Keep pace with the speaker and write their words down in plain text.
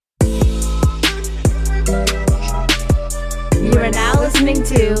are now listening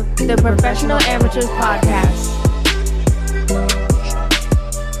to the Professional Amateurs Podcast.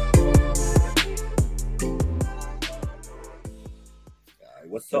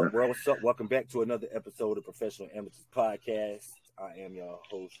 What's up, bro? What's up? Welcome back to another episode of Professional Amateurs Podcast. I am your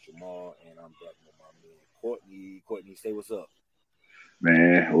host, Jamal, and I'm back with my man, Courtney. Courtney, say what's up.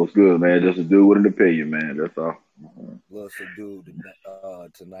 Man, what's good, man? Just a dude with an opinion, man. That's all. Little subdued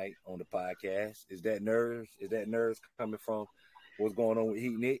tonight on the podcast. Is that nerves? Is that nerves coming from what's going on with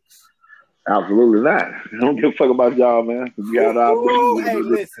Heat Knicks? Absolutely not. I don't give a fuck about y'all, man. Hey,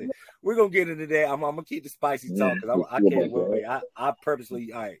 listen, we're gonna get into that. I'm gonna keep the spicy talk because I can't wait. I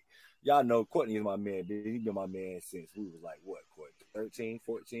purposely, all right, y'all know Courtney is my man. He's been my man since we was like what, Courtney, 13,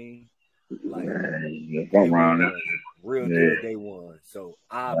 14? Like, real deal day one. So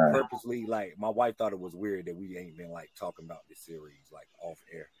I purposely, like, my wife thought it was weird that we ain't been like talking about this series like off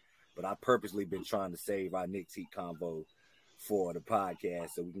air, but I purposely been trying to save our Knicks Heat convo for the podcast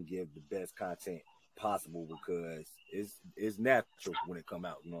so we can give the best content possible because it's natural when it come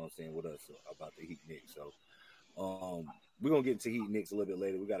out, you know what I'm saying, with us about the Heat Knicks. So we're gonna get into Heat Knicks a little bit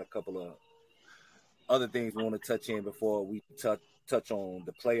later. We got a couple of other things we want to touch in before we touch on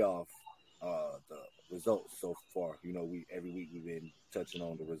the playoff, the results so far. You know, every week we've been touching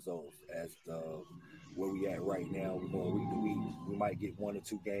on the results as where we at right now. We're going week to week. We might get 1 or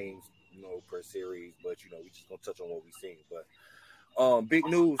 2 games, you know, per series, but you know, we just gonna touch on what we've seen. But big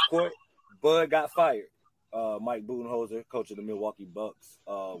news, Court. Bud got fired. Mike Budenholzer, coach of the Milwaukee Bucks,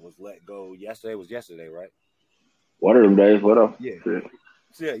 was let go yesterday. It was yesterday, right? One of them days. What up? Yeah.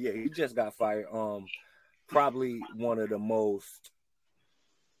 He just got fired. Probably one of the most,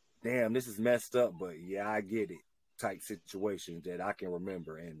 damn, this is messed up, but yeah, I get it, type situations that I can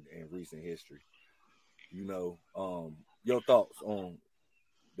remember in recent history. You know, your thoughts on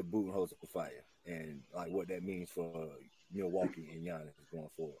the Budenholzer fire and like what that means for Milwaukee and Giannis going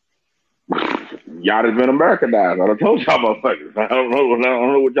forward. Giannis been Americanized. I done told y'all motherfuckers. I don't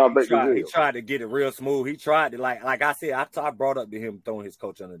know what y'all think. He tried to get it real smooth. He tried to like I said. I brought up to him throwing his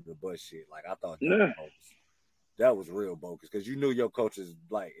coach under the bus shit. Like I thought that was real bogus because you knew your coaches,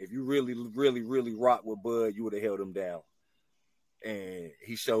 like, if you really, really, really rock with Bud, you would have held him down. And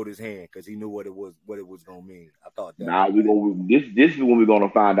he showed his hand because he knew what it was gonna mean. I thought that. This is when we're gonna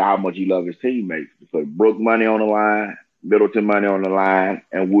find out how much he loves his teammates. So Brook money on the line, Middleton money on the line,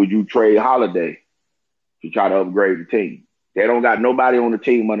 and would you trade Holiday to try to upgrade the team? They don't got nobody on the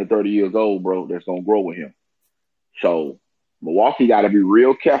team under 30 years old, bro, that's gonna grow with him. So Milwaukee got to be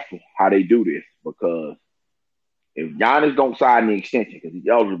real careful how they do this because if Giannis don't sign the extension because he's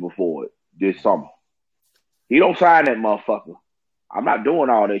eligible for it this summer, he don't sign that motherfucker. I'm not doing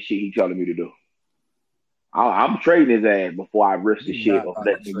all that shit he's telling me to do. I'm trading his ass before I risk the shit of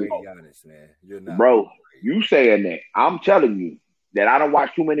letting him go. Giannis, man. You're not, bro. You saying that? I'm telling you that I don't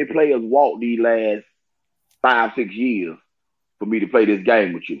watch too many players walk these last 5-6 years for me to play this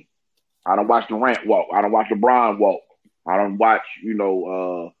game with you. I don't watch Durant walk. I don't watch LeBron walk. I don't watch,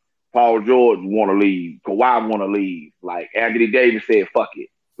 Paul George want to leave. Kawhi want to leave. Like Anthony Davis said, fuck it.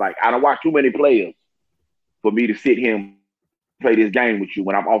 Like I don't watch too many players for me to sit here and play this game with you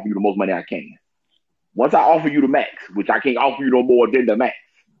when I'm offering you the most money I can. Once I offer you the max, which I can't offer you no more than the max,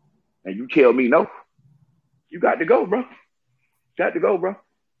 and you tell me no, you got to go, bro. Got to go, bro.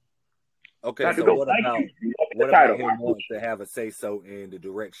 Okay, so what about him wants to have a say-so in the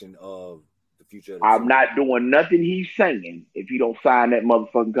direction of the future of the I'm not doing nothing he's saying if he don't sign that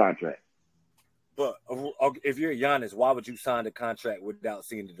motherfucking contract. But if you're Giannis, why would you sign the contract without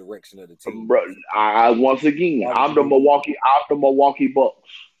seeing the direction of the team? Bro, I'm the Milwaukee Bucks.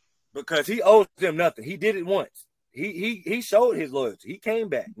 Because he owes them nothing. He did it once. He showed his loyalty. He came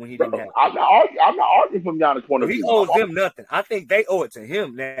back when he didn't have to. I'm not arguing from Giannis' point of view. He owes them nothing. I think they owe it to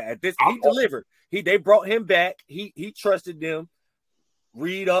him. Now at this, he delivered. They brought him back. He trusted them.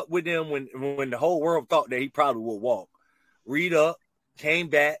 Read up with them when the whole world thought that he probably would walk. Read up, came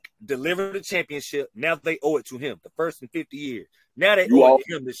back, delivered the championship. Now they owe it to him. The first in 50 years. Now they owe it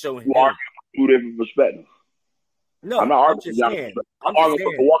to him to show him. You argue from 2 different perspectives. No, I'm not arguing. I'm arguing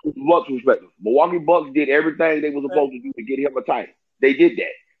from Milwaukee Bucks perspective. Milwaukee Bucks did everything they were supposed to do to get him a title. They did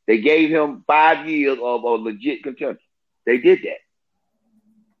that. They gave him 5 years of a legit contender. They did that.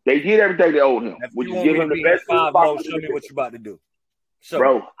 They did everything they owed him, which is give him the best. Bro, show me what you about to do.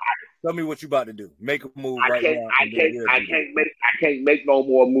 Show me what you about to do. Make a move now. I can't make no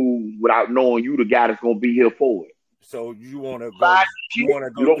more moves without knowing you the guy that's gonna be here for it. So you want to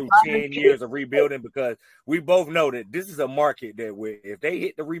go through 10 years of rebuilding because we both know that this is a market that if they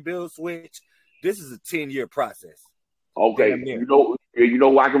hit the rebuild switch, this is a 10-year process. Okay, you know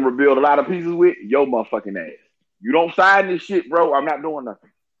who I can rebuild a lot of pieces with? Your motherfucking ass. You don't sign this shit, bro. I'm not doing nothing.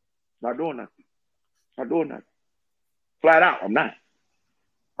 Not doing nothing. Flat out, I'm not.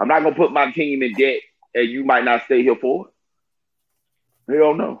 I'm not gonna put my team in debt, and you might not stay here for it.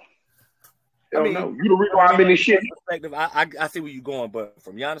 Hell no. Hell no. You the reason why I'm in this shit. Perspective, I see where you're going, but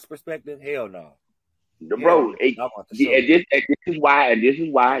from Giannis' perspective, hell no. Bro, and this is why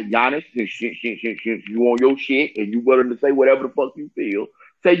Giannis, since you on your shit and you willing to say whatever the fuck you feel,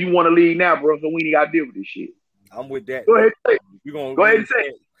 say you want to leave now, bro. So we ain't got to deal with this shit. I'm with that. Go ahead, say it. You're gonna go ahead and say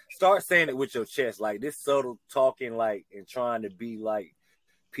it. Start saying it with your chest, like this subtle talking, like and trying to be like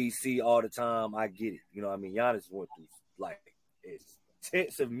PC all the time. I get it. You know what I mean? Giannis went through like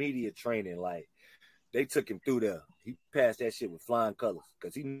intensive media training. Like they took him through there. He passed that shit with flying colors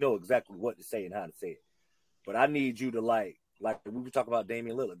because he know exactly what to say and how to say it. But I need you to like we were talking about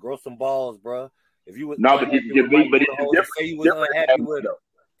Damian Lillard, grow some balls, bro. If you was no, but it's different. Say you was unhappy with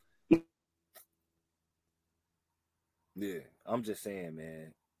it. Yeah, I'm just saying,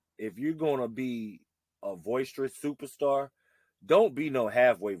 man. If you're gonna be a boisterous superstar, don't be no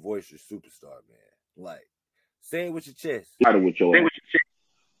halfway boisterous superstar, man. Like, say it with your chest. Title with your chest.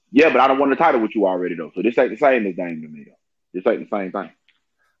 Yeah, but I don't want the title with you already though. So this ain't the same as Dame to me though. This ain't the same thing.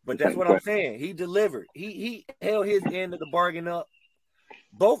 But that's what I'm saying. He delivered. He held his end of the bargain up.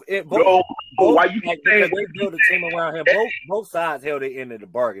 Both why you keep saying they built a team around him. Both sides held their end of the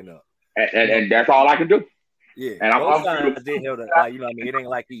bargain up. And that's all I can do. Yeah, and both sides did held it. Like, you know what I mean? It ain't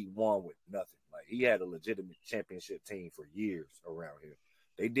like he won with nothing. Like he had a legitimate championship team for years around here.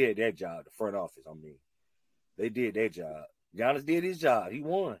 They did their job. The front office, I mean, they did their job. Giannis did his job. He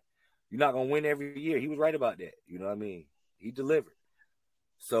won. You're not gonna win every year. He was right about that. You know what I mean? He delivered.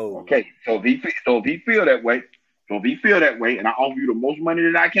 So okay. So if he feel that way, and I offer you the most money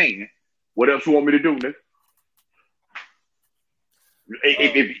that I can, what else you want me to do, nigga?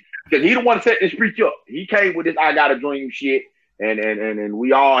 Because he don't want to set this preach up. He came with this "I got a dream" shit, and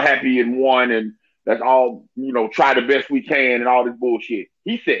we all happy and won, and let's all try the best we can and all this bullshit.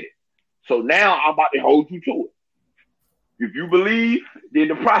 He said it. So now I'm about to hold you to it. If you believe, then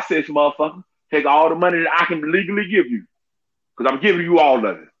the process, motherfucker, take all the money that I can legally give you, because I'm giving you all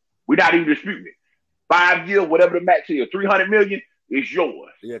of it. We're not even disputing it. 5 years, whatever the max is, $300 million is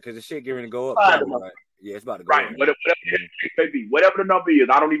yours. Yeah, because the shit getting to go up. Right? Yeah, it's about to go up. Whatever it may be, whatever the number is.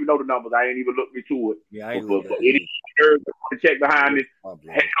 I don't even know the numbers. I ain't even looked into it. Yeah, I ain't but any check behind it,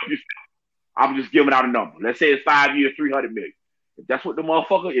 I'm just giving out a number. Let's say it's 5 years, $300 million. If that's what the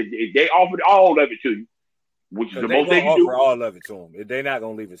motherfucker, if they offered all of it to you, which is the most they can do, all of it to them. They're not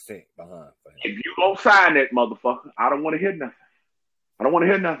gonna leave a cent behind. If you don't sign that motherfucker, I don't want to hear nothing. I don't want to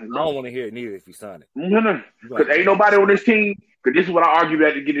hear nothing. I don't want to hear it neither if you sign it. No. Because ain't nobody on this team. Because this is what I argued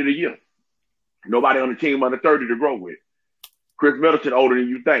at the beginning of the year. Nobody on the team under 30 to grow with. Chris Middleton older than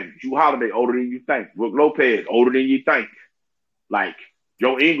you think. Drew Holiday older than you think. Brook Lopez older than you think. Like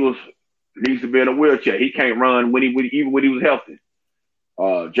Joe Ingles needs to be in a wheelchair. He can't run even when he was healthy.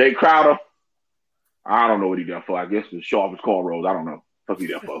 Jay Crowder, I don't know what he done for. I guess to show off his cornrows. I don't know. Fuck he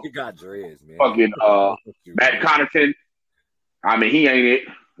done for. He got dreads, man. Fucking Matt Connaughton. I mean, he ain't it.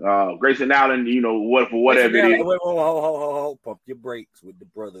 Grayson Allen, whatever it is. Hold. Pump your brakes with the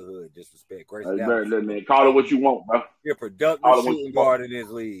brotherhood. Disrespect. Grayson Allen. Man, call it what you want, bro. You're a productive shooting guard in this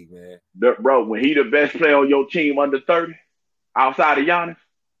league, man. Bro, when he the best player on your team under 30, outside of Giannis,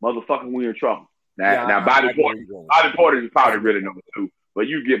 motherfucking we in trouble. Now Bobby Porter is probably really number 2, but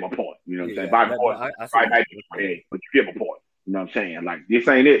you get my point. You know what I'm saying? Bobby Porter, right, but you get my point. You know what I'm saying? Like, this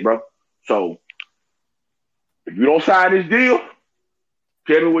ain't it, bro. So, if you don't sign this deal,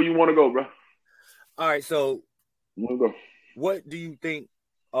 tell me where you want to go, bro. All right, so what do you think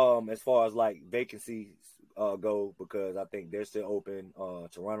as far as like vacancies go? Because I think they're still open.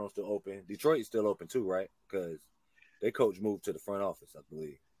 Toronto's still open. Detroit's still open too, right? Because their coach moved to the front office, I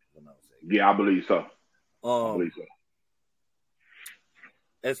believe. Yeah, I believe so.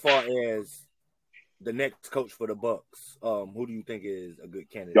 As far as the next coach for the Bucks, who do you think is a good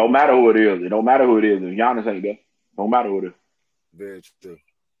candidate? Don't matter who it is. It don't matter who it is. If Giannis ain't there, don't matter who it is. Very true.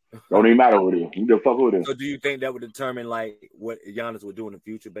 Don't even matter who it is. Who the fuck who it is? So do you think that would determine like what Giannis would do in the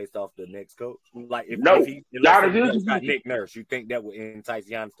future based off the next coach? Like if Giannis is Nick Nurse, you think that would entice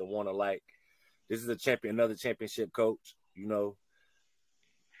Giannis to want to like this is another championship coach, You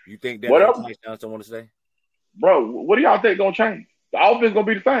think that would entice Giannis to want to stay? Bro, what do y'all think gonna change? The offense gonna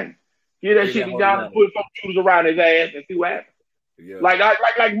be the same. Get that shit to Giannis, put some shooters around his ass and see what happens. Yeah. Like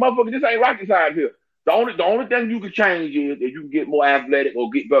motherfucker, this ain't rocket science here. The only thing you can change is if you can get more athletic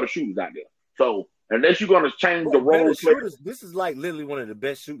or get better shooters out there. So Unless you're going to change the role. This is like literally one of the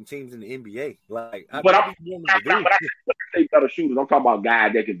best shooting teams in the NBA. Like, but I say better shooters. I'm talking about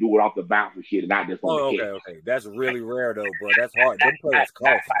guys that can do it off the bounce and shit, and not just on the catch. Okay. That's really rare though, bro. That's hard. Them players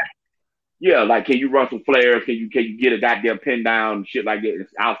cost. Yeah, like can you run some flares? Can you get a goddamn pin down and shit like that?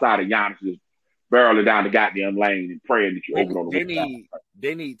 It's outside of Giannis just barreling down the goddamn lane and praying that you open on the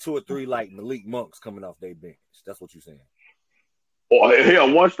They need 2 or 3 like Malik Monks coming off their bench. That's what you're saying. Or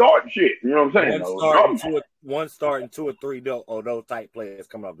hell, one start and shit. You know what I'm saying? One start and 2 or 3 those type players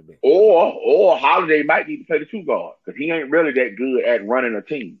coming off the bench. Or Holiday might need to play the 2 guard because he ain't really that good at running a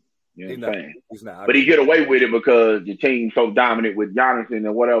team. You know what I'm saying? He's not. But he get away with it because the team's so dominant with Giannis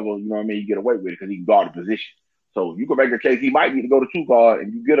and whatever. You know what I mean? You get away with it because he can guard the position. So you can make a case he might need to go to 2 guard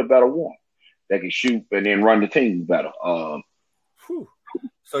and you get a better one that can shoot and then run the team better.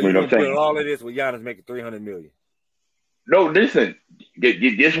 So you gonna put all of this with Giannis making $300 million? No, listen.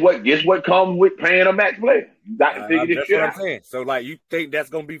 This what comes with paying a max player. You got to figure this shit out. I'm saying. So, like, you think that's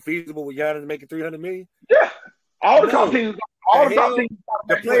gonna be feasible with Giannis making $300 million? Yeah, all the top teams.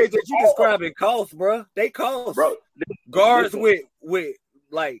 The players that you describing cost, bro. They cost, bro. Guards with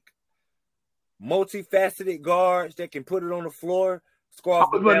like multifaceted guards that can put it on the floor. How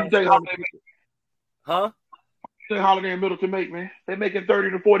much money you think Holiday make? Huh? What Holiday and Middleton make, man? They making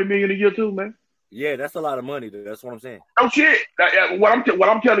 $30 to $40 million a year too, man. Yeah, that's a lot of money. That's what I'm saying. No shit. What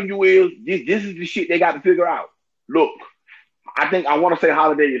I'm telling you is this is the shit they got to figure out. Look, I want to say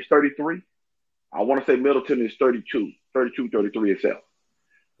Holiday is 33. I want to say Middleton is 32, 33 itself.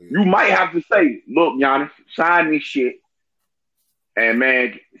 You might have to say, look, Giannis, sign this shit, and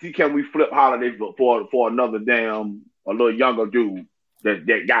man, see can we flip Holiday for another a little younger dude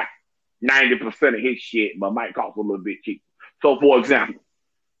that got 90% of his shit, but might cost a little bit cheaper. So, for example.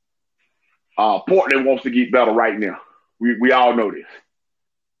 Portland wants to get better right now. We all know this.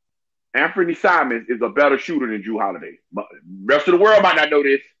 Anthony Simons is a better shooter than Jrue Holiday. But rest of the world might not know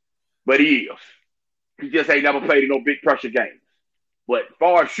this, but he is. He just ain't never played in no big pressure games. But as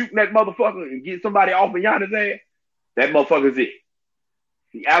far as shooting that motherfucker and get somebody off of Giannis' ass, that motherfucker's it.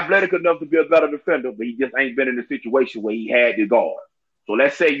 He's athletic enough to be a better defender, but he just ain't been in a situation where he had to guard. So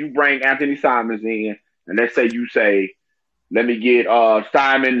let's say you bring Anthony Simons in, and let's say you say, let me get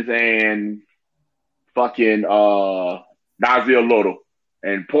Simons and fucking Nazir Little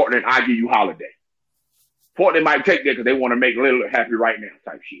and Portland, I give you Holiday. Portland might take that because they want to make Lillard happy right now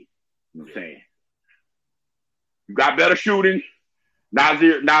type shit. You know what I'm saying? You got better shooting.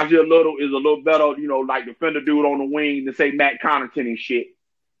 Nazir Little is a little better, like defender dude on the wing to say Matt Connaughton and shit.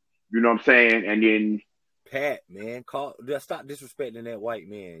 You know what I'm saying? And then Pat, man. Stop disrespecting that white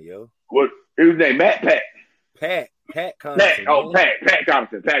man, yo. What? His name, Matt Pat. Pat Connaughton. Pat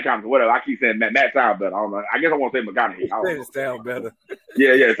Connaughton, whatever. I keep saying Matt sounds better. I don't know. I guess I want to say McConaughey. It sounds better.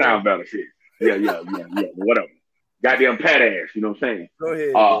 Yeah, it sounds better. Shit. Yeah. Whatever. Goddamn Pat ass, you know what I'm saying? Go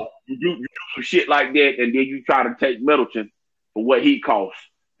ahead. You do some shit like that, and then you try to take Middleton for what he costs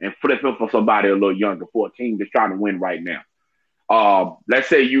and flip him for somebody a little younger for a team that's trying to win right now. Let's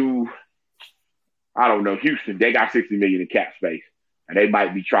say I don't know, Houston, they got $60 million in cap space. And they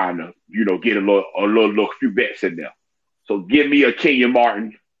might be trying to, get a few bets in there. So give me a Kenyon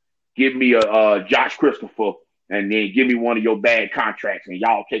Martin, give me a Josh Christopher, and then give me one of your bad contracts, and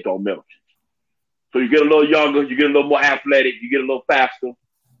y'all take on Middleton. So you get a little younger, you get a little more athletic, you get a little faster.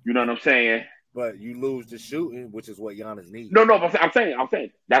 You know what I'm saying? But you lose the shooting, which is what Giannis needs. No, I'm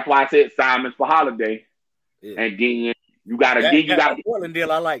saying. That's why I said Simons for Holiday, and then you got to Portland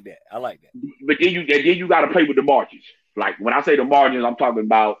deal. I like that. But then you got to play with the margins. Like, when I say the margins, I'm talking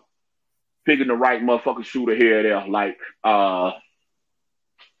about picking the right motherfucking shooter here or there. Like, I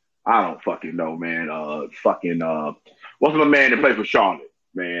don't fucking know, man. What's my man that played for Charlotte,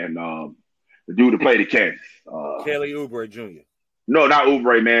 man? The dude that played at Kansas. Kelly Oubre Jr. No, not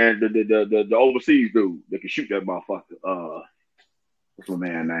Oubre, man. The overseas dude that can shoot that motherfucker. What's my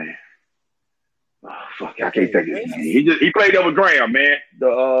man name? Oh, fuck, I can't think of his name. He played there with Graham, man.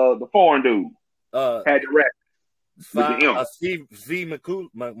 The foreign dude. Had the rap. Steve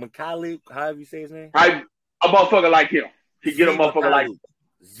McCauley, however you say his name. A motherfucker like him. He get a motherfucker like him.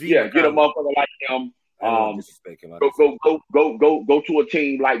 Get a motherfucker like him. Go to a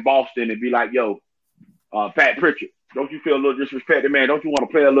team like Boston and be like, yo, Pat Pritchard, don't you feel a little disrespected, man? Don't you want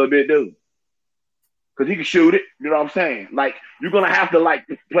to play a little bit, dude? Because he can shoot it. You know what I'm saying? Like, you're going to have to, like,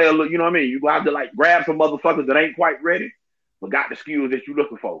 play a little, you know what I mean? You're going to have to, like, grab some motherfuckers that ain't quite ready, but got the skills that you're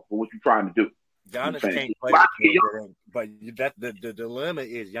looking for what you're trying to do. Giannis can't play but the dilemma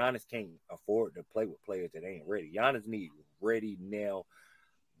is Giannis can't afford to play with players that ain't ready. Giannis needs ready now,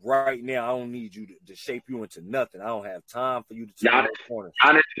 right now, I don't need you to shape you into nothing. I don't have time for you to turn the corner.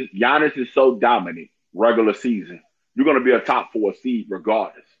 Giannis is so dominant regular season. You're going to be a top 4 seed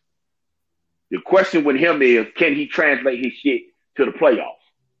regardless. The question with him is, can he translate his shit to the playoffs?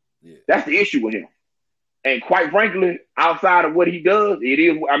 Yeah. That's the issue with him. And quite frankly, outside of what he does,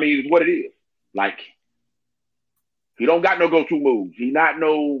 it's what it is. Like, he don't got no go-to moves. He not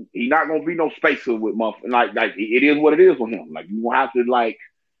gonna be no spacer with motherfuckers. Like it is what it is with him. Like, you gonna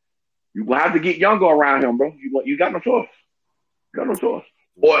have to get younger around him, bro. You got no choice. You got no choice.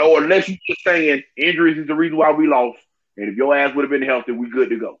 Or unless you just saying injuries is the reason why we lost, and if your ass would have been healthy, we good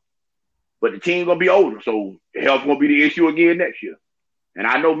to go. But the team gonna be older, so health gonna be the issue again next year. And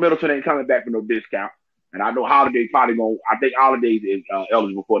I know Middleton ain't coming back for no discount. And I know Holiday probably going. I think Holiday is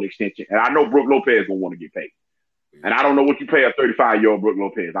eligible for an extension. And I know Brook Lopez gonna want to get paid. And I don't know what you pay a 35-year-old Brook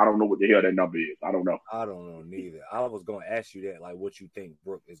Lopez. I don't know what the hell that number is. I don't know. I don't know neither. I was gonna ask you that, like, what you think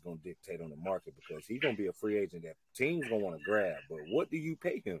Brook is gonna dictate on the market, because he's gonna be a free agent that teams gonna want to grab. But what do you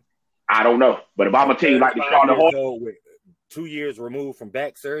pay him? I don't know. But if I'm a team like the Charlotte Hornets, with 2 years removed from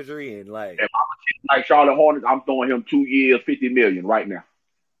back surgery, and like, if I'm a team like Charlotte Hornets, I'm throwing him 2 years, $50 million right now.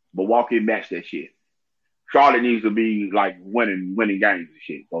 Milwaukee match that shit. Charlotte needs to be like winning games and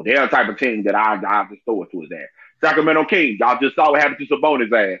shit. So they're the type of team that I just throw it to his ass. Sacramento Kings, y'all just saw what happened to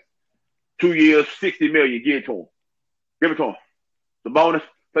Sabonis' ass. 2 years, $60 million, give it to him. Give it to him. Sabonis,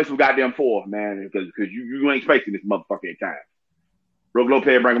 play some goddamn 4, man, because you ain't spacing this motherfucker at times. Brook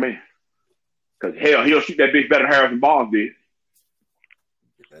Lopez, bring him in. Because hell, he'll shoot that bitch better than Harrison Barnes did.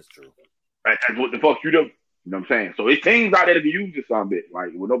 That's true. That's what the fuck you do. You know what I'm saying? So it's teams out there that can use this some bitch, like,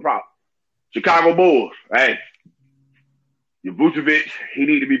 with no problem. Chicago Bulls, hey, your Vucevic, he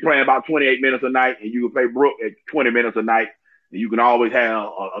need to be playing about 28 minutes a night, and you can play Brook at 20 minutes a night, and you can always have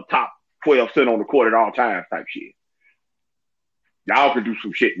a top 12 center on the court at all times type shit. Y'all can do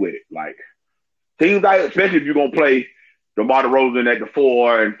some shit with it. Like, teams like, especially if you're going to play DeMar DeRozan at the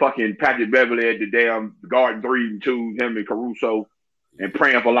 4 and fucking Patrick Beverly at the damn guard 3 and 2, him and Caruso, and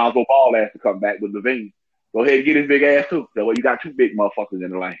praying for Lonzo Ball ass to come back with Levine. Go ahead and get his big ass too. That way you got 2 big motherfuckers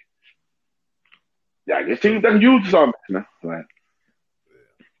in the lane. Yeah, this team doesn't use something, man. Right.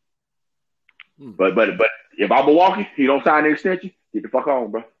 But if I'm Milwaukee, he don't sign the extension, get the fuck on,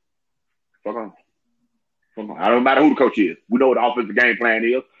 bro. Fuck on. I don't matter who the coach is. We know what the offensive game plan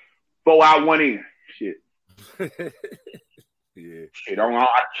is. 4 out, 1 in. Shit. Yeah. Shit,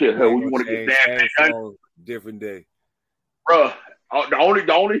 shit. Hell, you want to get that? Different day, bro. The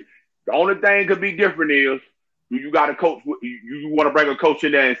only thing could be different is you got a coach. You want to bring a coach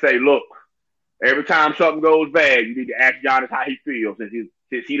in there and say, look, every time something goes bad, you need to ask Giannis how he feels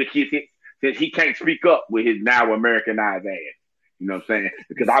since he can't speak up with his now Americanized ass. You know what I'm saying?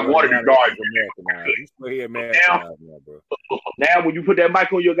 Because I wanted to guard you. Now, when you put that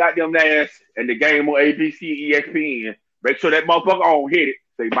mic on your goddamn ass and the game on ABC, ESPN, make sure that motherfucker on hit it.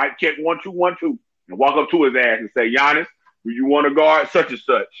 Say, Mike, check 1 2 1 2, and walk up to his ass and say, Giannis, do you want to guard such and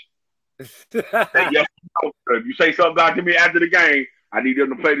such? Say, yes, no. If you say something back to me after the game, I need them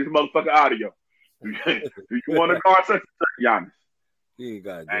to play this motherfucker audio. Do you want to guard such and such, Giannis?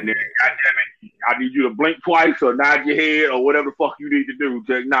 And then, goddamn it, I need you to blink twice or nod your head or whatever the fuck you need to do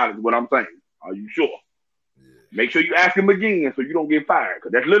to acknowledge what I'm saying. Are you sure? Yeah. Make sure you ask him again so you don't get fired,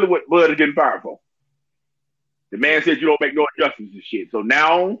 because that's literally what Bud is getting fired for. The man said you don't make no adjustments and shit. So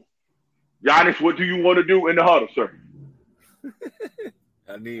now, Giannis, what do you want to do in the huddle, sir?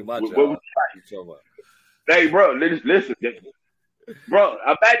 I need my job. Hey, bro, listen. Bro,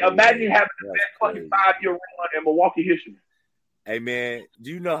 imagine having the best fucking 5-year run in Milwaukee history. Hey, man, do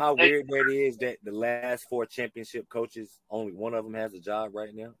you know how weird that is that the last 4 championship coaches, only one of them has a job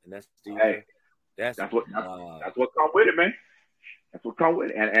right now, and that's Steve? Hey, that's what comes with it, man. That's what comes with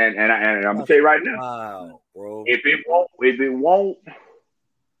it. And I'm gonna tell you right now, wow, bro. If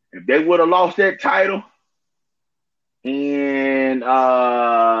they would have lost that title in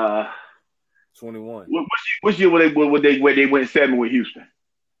 21. Which year were they went 7 with Houston?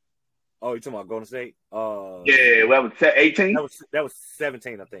 Oh, you talking about Golden State? Yeah, that was 18. That was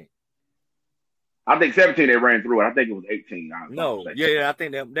 17, I think. I think 17 they ran through it. I think it was 18. No, yeah, I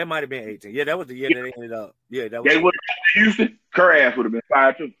think that might have been 18. Yeah, that was the year that they ended up. Yeah, that was. They would have Houston. Curry ass would have been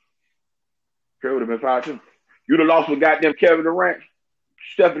fired too. Curry would have been fired too. You'd have lost with goddamn Kevin Durant,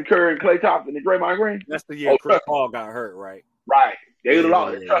 Stephen Curry, and Klay Thompson, and Draymond Green. That's the year Chris Paul got hurt, right? Right. They would have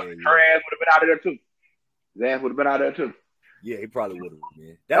lost. Curry ass would have been out of there too. His ass would have been out of there too. Yeah, he probably would have,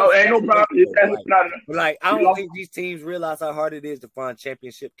 man. Ain't no problem. But I don't think these teams realize how hard it is to find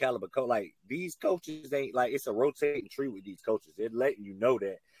championship caliber coach. Like, these coaches ain't like, it's a rotating tree with these coaches. They're letting you know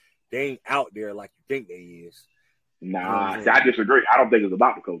that they ain't out there like you think they is. Nah, see, I disagree. I don't think it's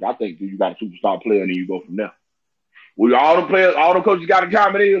about the coach. I think you got a superstar player and then you go from there. Well, all the coaches got a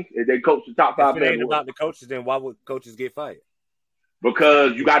time it is, if they coach the top 5 If it players. ain't about the coaches, then why would coaches get fired?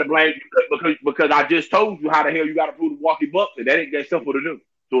 Because you got to blame because I just told you how the hell you got to prove the Milwaukee Bucks, and that ain't that simple to do.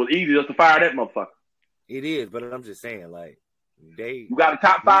 So it's easy just to fire that motherfucker. It is, but I'm just saying, like you got a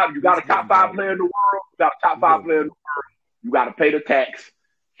top 5. You got a top 5 player in the world. You got a top 5 player in the world. You got to pay the tax,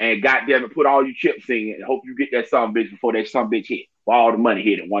 and goddamn it, put all your chips in, and hope you get that son bitch before that son bitch hit. For all the money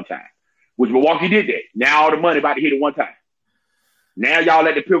hit at one time, which Milwaukee did that. Now all the money about to hit at one time. Now y'all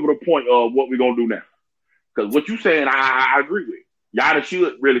at the pivotal point of what we're gonna do now. Because what you saying, I agree with. Y'all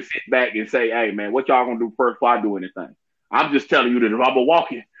should really sit back and say, hey, man, what y'all going to do first before I do anything? I'm just telling you that if I'm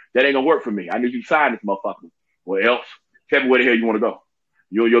Milwaukee, that ain't going to work for me. I need you to sign this motherfucker. Or else, tell me where the hell you want to go.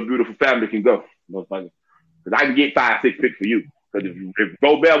 You and your beautiful family can go, motherfucker. Because I can get 5, 6 picks for you. Because if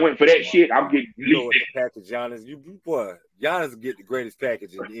Gobert went for that shit, I'm getting you know what the package, Giannis. Giannis get the greatest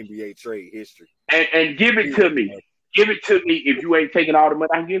package in the NBA trade history. And give it to me. Give it to me if you ain't taking all the money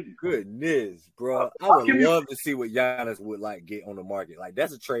I can give you. Goodness, bro. I would love to see what Giannis would get on the market. Like,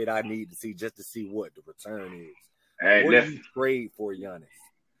 that's a trade I need to see just to see what the return is. Hey, what do you trade for Giannis?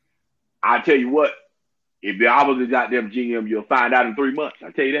 I tell you what, if I was a goddamn GM, you'll find out in 3 months.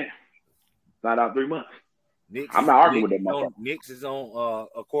 I tell you that. Find out in 3 months. I'm not arguing with that motherfucker. Knicks is on,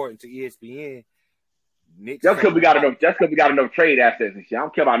 according to ESPN. That's because we got enough trade assets and shit. I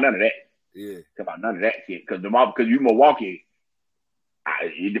don't care about none of that. Yeah, about none of that shit because you Milwaukee,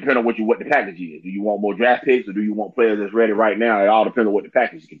 it depends on what the package is. Do you want more draft picks or do you want players that's ready right now? It all depends on what the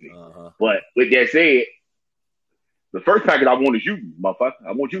package can be. But with that said, the first package I want is you, motherfucker.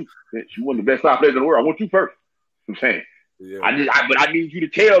 I want you. You one of the best 5 players in the world. I want you first. I'm saying. Yeah. But I need you to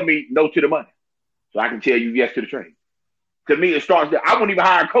tell me no to the money, so I can tell you yes to the trade. To me, it starts there. I wouldn't even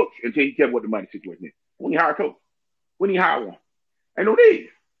hire a coach until he tell me what the money situation is. When you hire a coach, when you hire one, ain't no need.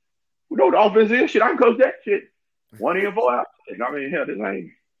 We know the offense is shit. I can coach that shit. 1 in, 4 out. I mean, hell, this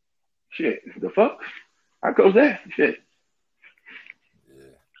ain't shit. The fuck? I coach that shit.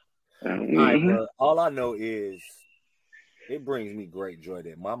 Yeah. All I know is it brings me great joy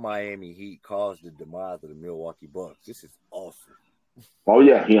that my Miami Heat caused the demise of the Milwaukee Bucks. This is awesome. Oh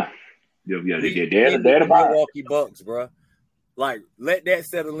yeah. They get dead about Milwaukee Bucks, bro. Like, let that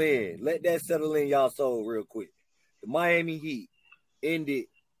settle in. Let that settle in y'all soul real quick. The Miami Heat ended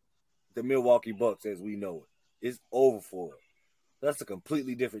the Milwaukee Bucks as we know it. It's over for it. That's a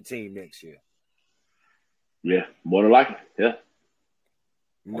completely different team next year. Yeah, more than likely. Yeah.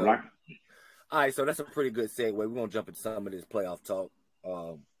 More likely. All right, so that's a pretty good segue. We're going to jump into some of this playoff talk.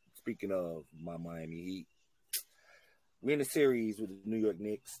 Speaking of my Miami Heat, we're in a series with the New York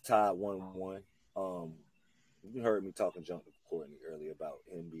Knicks, tied 1-1. You heard me talking junk to Courtney earlier about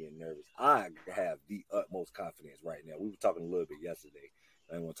him being nervous. I have the utmost confidence right now. We were talking a little bit yesterday.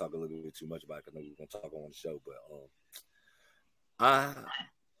 I didn't want to talk a little bit too much about it because I know we were going to talk on the show, but I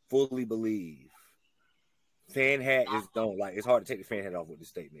fully believe fan hat is don't like. It's hard to take the fan hat off with this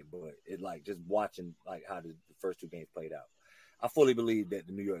statement, but it just watching how the first 2 games played out. I fully believe that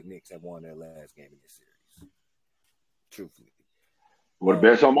the New York Knicks have won their last game in this series. Truthfully, what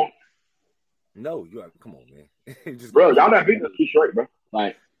bet some on? No, you are. Come on, man. Bro, y'all not beating us 2 straight, bro.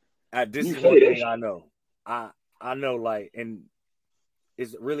 This is one thing I know. I know, and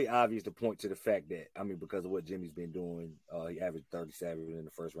it's really obvious to point to the fact that, because of what Jimmy's been doing, he averaged 37 in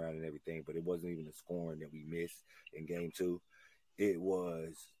the first round and everything, but it wasn't even the scoring that we missed in game 2. It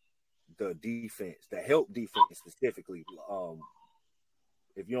was the defense, the help defense specifically.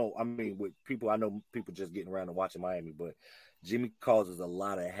 If you don't, with people, I know people just getting around and watching Miami, but Jimmy causes a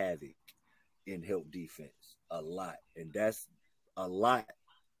lot of havoc in help defense, a lot. And that's a lot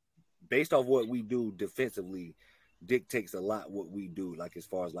based off what we do defensively. Dictates a lot what we do, as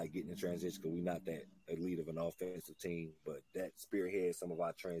far as getting in transition, because we're not that elite of an offensive team, but that spearheads some of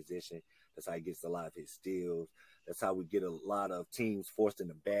our transition. That's how he gets a lot of his steals. That's how we get a lot of teams forced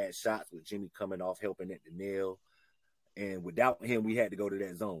into bad shots with Jimmy coming off helping at the nail. And without him, we had to go to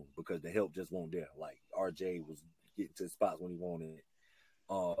that zone because the help just wasn't there. RJ was getting to spots when he wanted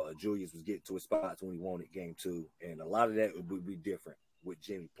it. Julius was getting to his spots when he wanted game 2. And a lot of that would be different with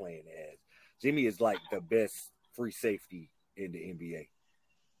Jimmy playing as. Jimmy is the best free safety in the NBA.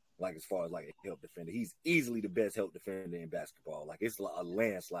 As far as a help defender. He's easily the best help defender in basketball. It's a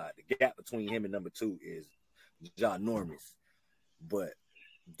landslide. The gap between him and number 2 is ginormous. But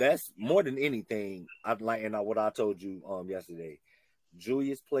that's more than anything. What I told you yesterday.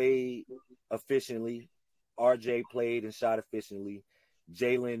 Julius played efficiently. RJ played and shot efficiently.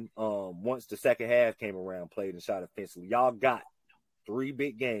 Jalen, once the second half came around, played and shot efficiently. Y'all got 3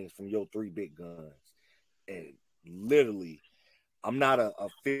 big games from your 3 big guns. And literally, I'm not an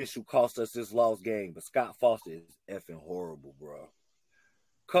official cost us this lost game, but Scott Foster is effing horrible, bro.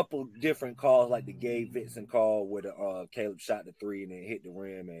 Couple different calls, like the Gabe Vincent call where the Caleb shot the three and then hit the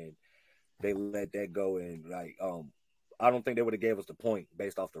rim, and they let that go. And like, I don't think they would have gave us the point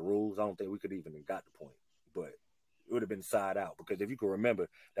based off the rules. I don't think we could even have got the point, but it would have been side out, because if you can remember,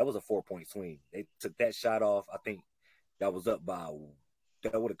 that was a 4-point swing. They took that shot off. I think that was up by,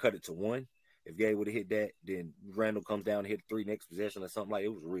 that would have cut it to 1. If Gabe would have hit that, then Randall comes down and hit 3 next possession or something. Like,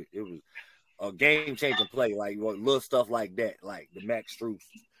 it was a game changing play, like little stuff like that, like the Max Strus,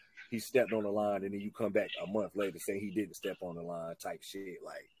 he stepped on the line and then you come back a month later saying he didn't step on the line type shit.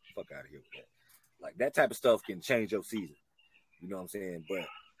 Like, fuck out of here with that. Like, that type of stuff can change your season. You know what I'm saying? But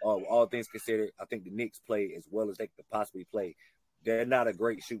all things considered, I think the Knicks play as well as they could possibly play. They're not a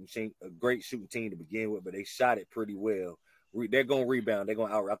great shooting team to begin with, but they shot it pretty well. They're going to rebound. They're going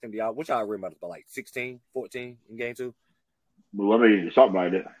to out. I think which y'all rebounded by like 16, 14 in game 2. Well, I mean, something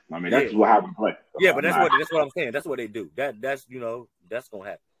like that. I mean, that's what happens play. Yeah, but that's what I'm saying. That's what they do. That's that's gonna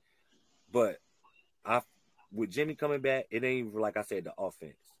happen. But with Jimmy coming back, it ain't even, like I said, the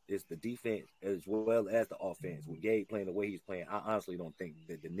offense. It's the defense as well as the offense. With Gabe playing the way he's playing, I honestly don't think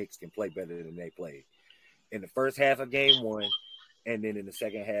that the Knicks can play better than they played in the first half of game 1, and then in the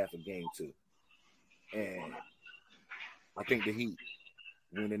second half of game 2. And I think the Heat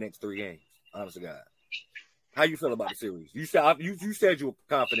win the next 3 games. Honest to God. How you feel about the series? You said you were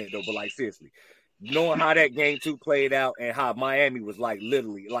confident though, but like seriously, knowing how that game 2 played out and how Miami was like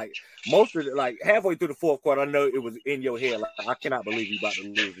literally like most of it, like halfway through the fourth quarter, I know it was in your head. Like, I cannot believe you about to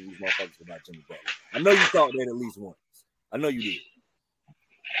lose to these motherfuckers about Jimmy Butler. I know you thought that at least once. I know you did.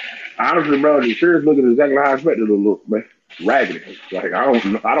 Honestly, bro, the series looking exactly how I expected it to look, man. Raggedy. Like, I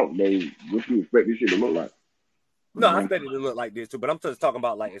don't know what you expect this shit to look like. No, I expected it to look like this too, but I'm just talking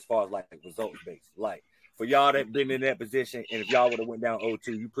about like as far as like results based. Like, for y'all that been in that position, and if y'all would have went down 0-2,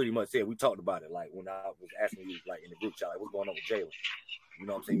 you pretty much said, we talked about it. Like when I was asking you, like in the group chat, like what's going on with Jalen? You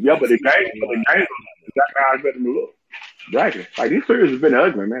know what I'm saying? Yeah, but the game was exactly how I expected it to look. Exactly. Like, these series has been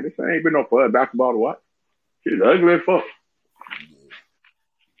ugly, man. This ain't been no fun basketball to watch. Shit's ugly as fuck.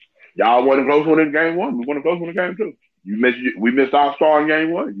 Y'all wasn't close one in game 1. We wasn't close one in game 2. We missed our star in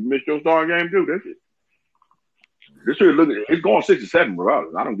game 1. You missed your star in game 2. That's it. This series it's going 6-7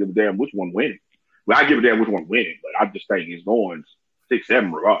 regardless. I don't give a damn which one winning. Well, I give a damn which one winning, but I just think it's going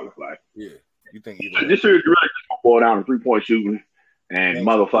 6-7 regardless. Like, yeah, you think this series really just gonna boil down to 3-point shooting and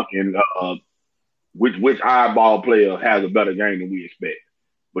motherfucking which eyeball player has a better game than we expect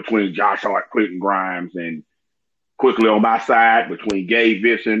between Josh Hart, Quentin Grimes, and quickly on my side between Gabe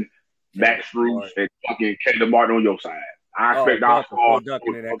Vincent, Max Strus, and fucking Caleb Martin on your side. I expect our score.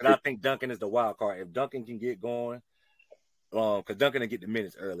 Duncan in that, because I think Duncan is the wild card. If Duncan can get going. Because Duncan will get the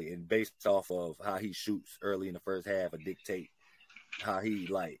minutes early, and based off of how he shoots early in the first half, will dictate how he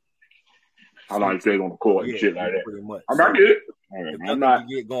how long he stays on the court and shit like that. Pretty much. I'm not good. If Duncan can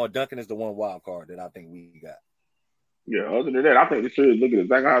get going, Duncan is the one wild card that I think we got. Yeah, other than that, I think this series looking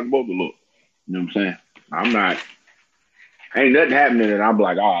exactly how it's supposed to look. You know what I'm saying? Ain't nothing happening, and I'm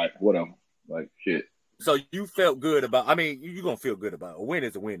like, all right, whatever. Like, shit. So you felt good about, I mean, you're going to feel good about it. A win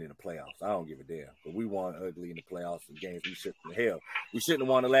is a win in the playoffs. I don't give a damn. But we won ugly in the playoffs and games we shouldn't have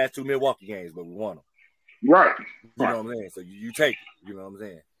won the last 2 Milwaukee games, but we won them. Right. You know what I'm saying? So you take it. You know what I'm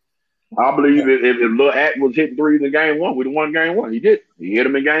saying? I believe if Lil Act was hitting threes in game 1, we'd have won game 1. He did. He hit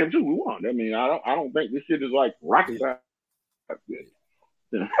them in game 2. We won. I mean, I don't think this shit is like rocket science.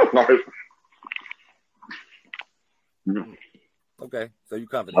 Yeah. Okay. So you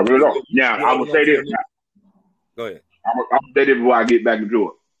confident? I really don't. Yeah, I would say this. Go ahead. I'm going to say this before I get back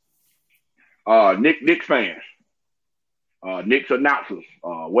into it. Knicks fans, Knicks announcers,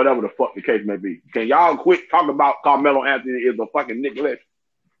 whatever the fuck the case may be. Can y'all quit talking about Carmelo Anthony is a fucking Knicks legend?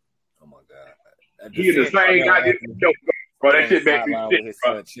 Oh, my God. He is the same guy that bro, that shit makes me sick,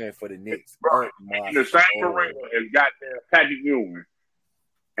 bro. For the Knicks. Bro, he's the same arena as goddamn Patrick Ewing.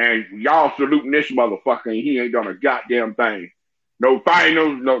 And y'all saluting this motherfucker, and he ain't done a goddamn thing. No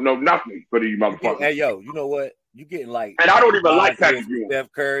finals, no nothing for these motherfuckers. Hey, yo, you know what? You getting like, and I don't even like Patrick Ewing.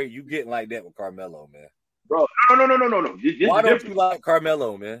 Steph Curry, you getting like that with Carmelo, man. Bro, no. Why don't you like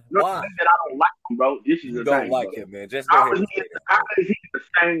Carmelo, man? Why? I don't like him, bro. This is you the don't thing, like bro. him, man. Just go ahead. How is he the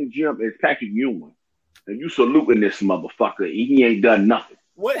same gym as Patrick Ewing? And you saluting this motherfucker, he ain't done nothing.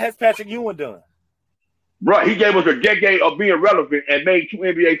 What has Patrick Ewing done? Bro, he gave us a decade of being relevant and made 2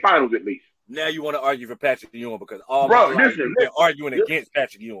 NBA finals at least. Now you want to argue for Patrick Ewing because all my life you've been arguing against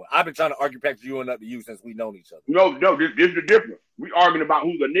Patrick Ewing. I've been trying to argue Patrick Ewing up to you since we've known each other. No, this is the difference. We arguing about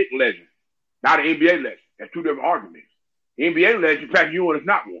who's a Knicks legend, not an NBA legend. That's 2 different arguments. NBA legend, Patrick Ewing is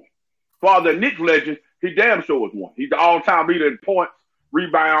not one. For the Knicks legend, He damn sure was one. He's the all-time leader in points,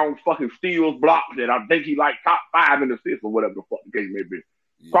 rebounds, fucking steals, blocks, and I think he like top 5 in assists or whatever the fuck the case may be.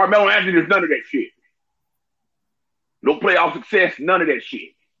 Yeah. Carmelo Anthony is none of that shit. No playoff success, none of that shit.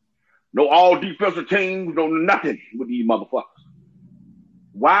 No all defensive teams, no nothing with these motherfuckers.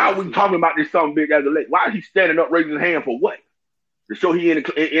 Why are we talking about this something big as a leg? Why is he standing up, raising his hand for what? To show he in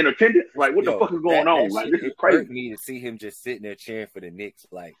attendance? Like, what the fuck is going on? Like, this is crazy. Hurt me to see him just sitting there cheering for the Knicks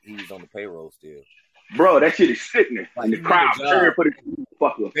like he's on the payroll still. Bro, that shit is sickening. Like, and the crowd cheering for the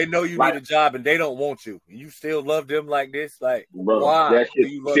fucker. They know you need a job and they don't want you. You still love them like this? Like, bro, why do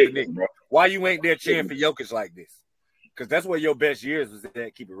you love the Knicks? Bro. Why you ain't there cheering for Jokic like this? Because that's where your best years was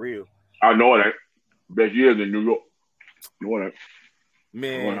at. Keep it real. I know that. Best years in New York. You know that.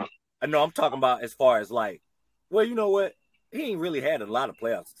 Man, I know I'm talking about as far as like, well, you know what? He ain't really had a lot of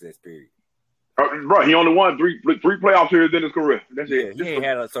playoff success, period. Bro, he only won three playoff series in his career. That's it. He ain't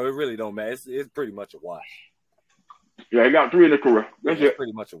had so it really don't matter. It's pretty much a wash. Yeah, he got 3 in his career. That's it.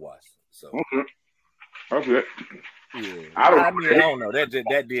 Pretty much a wash. So that's it. Yeah. I don't know. That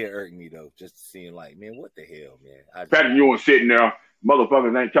did irk me though, just seeing like, man, what the hell, man? Patrick Ewing sitting there,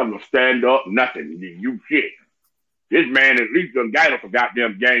 motherfuckers ain't telling him to stand up, nothing. You shit. This man at least done got us for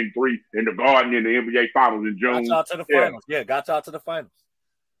goddamn game 3 in the Garden in the NBA Finals in June. Got y'all to the finals. Yeah, got y'all to the finals.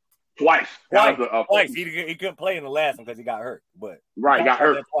 Twice. Twice. He couldn't play in the last one because he got hurt. But right, got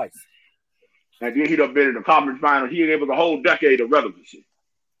hurt twice. And then he done been in the conference final. He ain't able a whole decade of relevancy.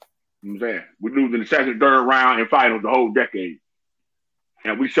 You know what I'm saying? We losing the second, third round and finals the whole decade.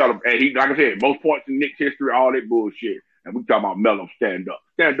 And we celebrate. And he, like I said, most points in Knicks history, all that bullshit. And we talking about Melo stand up.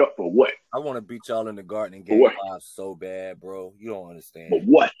 Stand up for what? I want to beat y'all in the Garden in game 5 so bad, bro. You don't understand. For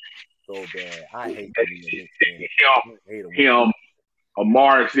what? So bad. I hate him.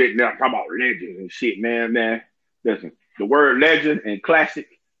 Amari sitting there talking about legends and shit, man. Listen, the word legend and classic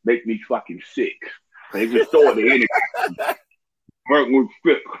make me fucking sick. They just throw it to anybody.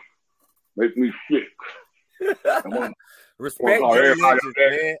 Make me sick. Respect your legends,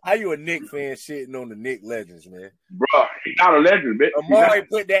 man. How you a Knicks fan shitting on the Knicks legends, man? Bro, he's not a legend, man. Amari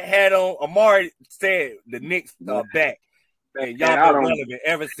put that hat on. Amari said the Knicks are back. Man, y'all been relevant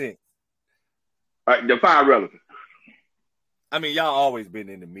ever since. Define relevant. I mean, y'all always been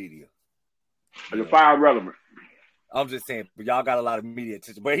in the media. Define relevant. I'm just saying, but y'all got a lot of media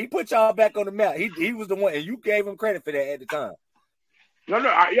attention. But he put y'all back on the map. He was the one, and you gave him credit for that at the time. No,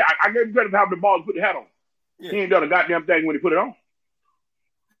 I gave him credit for having the ball to put the hat on. Yeah. He ain't done a goddamn thing when he put it on.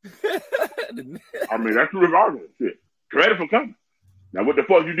 I mean, that's regardless. Shit. Credit for coming. Now, what the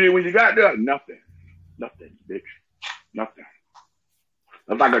fuck you did when you got there? Nothing, bitch. Nothing.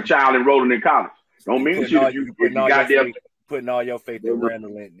 That's like a child enrolling in college. Don't mean shit. You goddamn putting all your faith in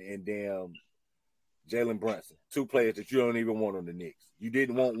Randall and damn Jalen Brunson, 2 players that you don't even want on the Knicks. You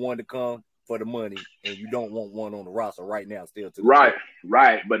didn't want one to come for the money, and you don't want one on the roster right now. Still, right.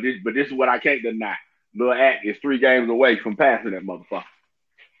 But this is what I can't deny. Lil Act is 3 games away from passing that motherfucker.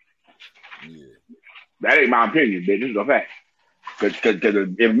 Yeah. That ain't my opinion, bitch. This is a fact. Because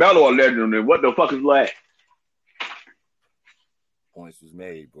if Melo a legend, then what the fuck is Lil Act? Points was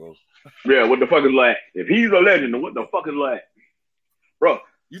made, bro. Yeah, what the fuck is Lil Act? If he's a legend, then what the fuck is Lil Act? Bro.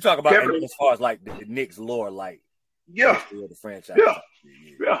 You talk about as far as like the Knicks lore, like the franchise. Yeah.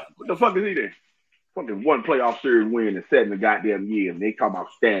 What the fuck is he then? Fucking 1 playoff series win in 7 goddamn years, and they talking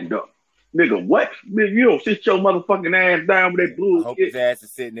about stand up. Nigga, what? Nigga, you don't sit your motherfucking ass down with that bullshit. I hope his ass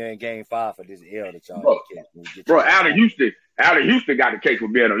is sitting there in game 5 for this L that y'all get. Bro, Allen Houston got the case for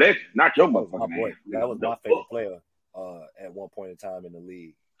being a legend, not your motherfucking boy. That was my favorite player at one point in time in the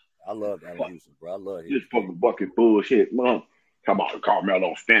league. I loved Allen Houston, bro. I love him. This fucking bucket bullshit, man. Come on,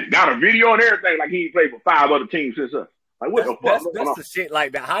 Carmelo standing. Got a video and everything like he played for 5 other teams since us. Like, what the fuck? That's the shit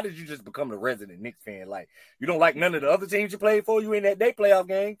like that. How did you just become a resident Knicks fan? Like, you don't like none of the other teams you played for? You in that day playoff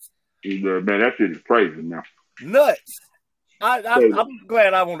games? Man, that shit is crazy now. Nuts. I'm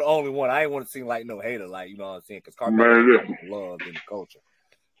glad I wasn't the only one. I ain't want to seem like no hater, like, you know what I'm saying? Because Carmelo loved in the culture.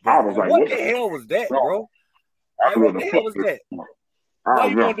 But, I was like, what the hell was that, bro? Like, what the hell was that? Why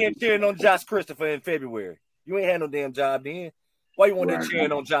you on there cheering on Josh Christopher in February? You ain't had no damn job then. Why you on there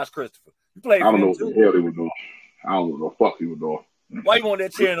cheering on Josh Christopher? You played I don't know what the hell he was doing. I don't know what the fuck he was doing. Why you on there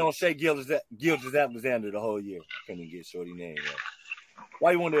cheering on Shea Gilgeous-Alexander the whole year? Couldn't get shorty name right.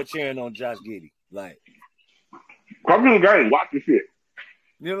 Why you on there cheering on Josh Giddey? Like, come to the game, watch the shit.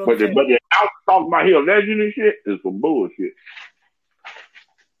 You know but the out talking about he a legend and shit is some bullshit.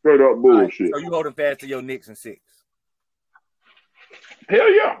 Straight up bullshit. Right, so you holding fast to your Knicks in 6?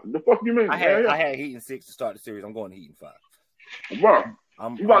 Hell yeah. The fuck you mean? I had Heat in 6 to start the series. I'm going to Heat in 5. Bro,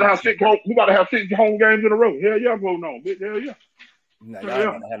 we about to have 6 home games in a row. Hell yeah, I'm going on, bitch. Hell yeah. No, y'all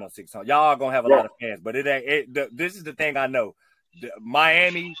ain't gonna have no 600. Y'all gonna have a lot of fans, but it ain't. This is the thing I know. The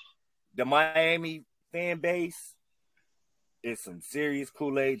Miami fan base is some serious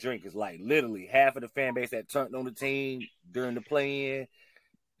Kool-Aid drinkers. Like literally half of the fan base that turned on the team during the play-in,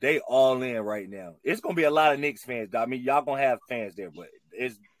 they all in right now. It's gonna be a lot of Knicks fans. I mean, y'all gonna have fans there, but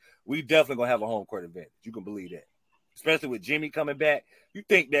we definitely gonna have a home court advantage. You can believe that. Especially with Jimmy coming back. You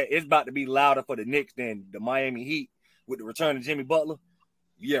think that it's about to be louder for the Knicks than the Miami Heat with the return of Jimmy Butler?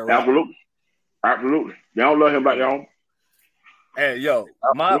 Yeah, right. Absolutely. They don't love him like that home. Hey, yo,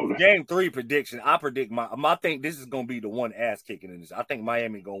 my game 3 prediction, I predict I think this is going to be the one ass kicking in this. I think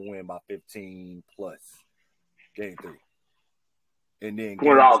Miami going to win by 15 plus game 3. And then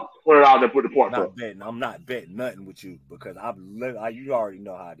put it out and put the point up. I'm not betting nothing with you because you already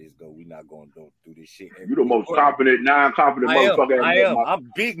know how this go. We're not going to go through this shit. You the most non-confident motherfucker. I am. I'm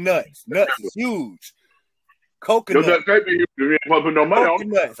big nuts. Nuts is huge. Coconut.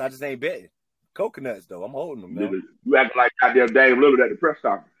 Coconuts. I just ain't betting. Coconuts, though. I'm holding them, man. You acting like goddamn Dame Lillard at the press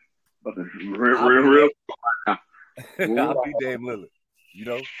conference. Real. I'll be Dame Lillard. You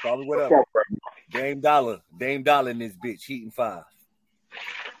know, probably whatever. Dame Dollar in this bitch, heating 5.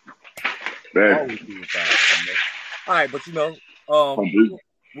 Always heating 5, man. All right, but you know,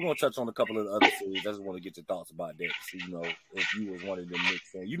 we're gonna touch on a couple of the other series. I just want to get your thoughts about that. So, you know, if you was one of them Knicks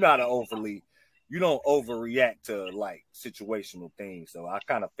fans, you don't overreact to like situational things. So I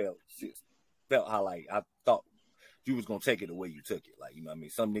kind of felt how like I thought you was gonna take it the way you took it. Like, you know what I mean?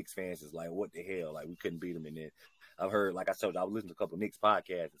 Some Knicks fans is like, what the hell? Like, we couldn't beat them. And then I've heard, like I told you, I was listening to a couple of Knicks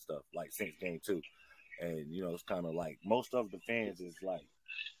podcasts and stuff, like since game 2. And, you know, it's kind of like most of the fans is like,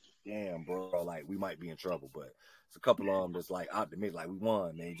 damn, bro, like we might be in trouble. But it's a couple of them that's like optimistic, like we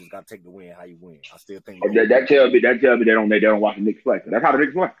won, man. You just gotta take the win how you win. I still think that tells me they don't watch the Knicks play. That's how the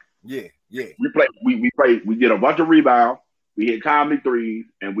Knicks play. Yeah. We get a bunch of rebounds, we hit timely threes,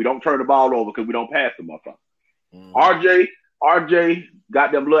 and we don't turn the ball over because we don't pass the motherfucker. RJ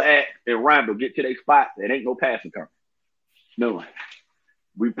got them little act and Randall get to their spot. There ain't no passing coming. No.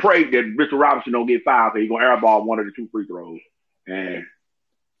 We pray that Mr. Robinson don't get fouled because he's gonna airball one of the 2 free throws. And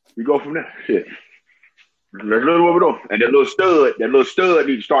we go from there. Shit. That's literally what we're doing. And that little stud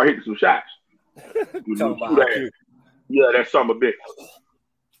needs to start hitting some shots. That's something a bit.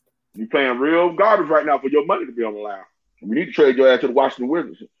 You playing real garbage right now for your money to be on the line. We need to trade your ass to the Washington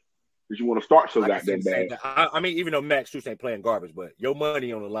Wizards if you want to start so goddamn bad. I mean, even though Max Strus ain't playing garbage, but your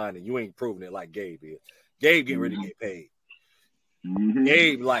money on the line and you ain't proving it like Gabe is. Gabe getting ready to get paid. Mm-hmm.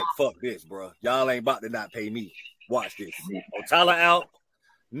 Gabe like, fuck this, bro. Y'all ain't about to not pay me. Watch this. Otala out.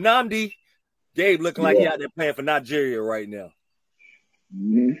 Nnamdi. Gabe looking like he out there playing for Nigeria right now.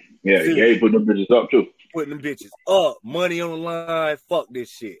 Mm-hmm. Yeah, Gabe putting them bitches up too. Putting them bitches up. Money on the line. Fuck this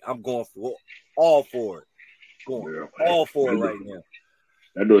shit. I'm going for all for it. All for it right now.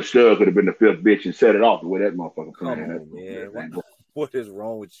 That little stud could have been the 5th bitch and set it off the way that motherfucker playing. Come on, man. What is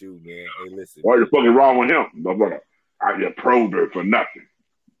wrong with you, man? Hey, listen. What the fuck is wrong with him? I get probed her for nothing.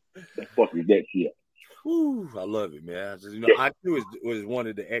 The fuck is that shit? Whew, I love it, man. IQ was one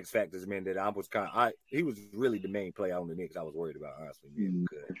of the X factors, man. That I was he was really the main player on the Knicks. I was worried about, honestly, man.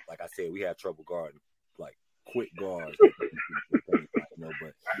 Because, like I said, we had trouble guarding, like quick guards.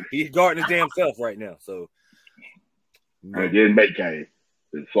 But he's guarding his damn self right now. So, I didn't make game.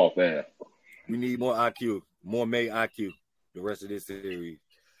 It's soft ass. We need more IQ, more May IQ. The rest of this series.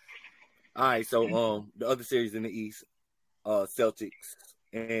 All right, so the other series in the East, Celtics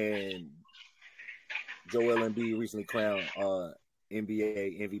and Joel Embiid recently crowned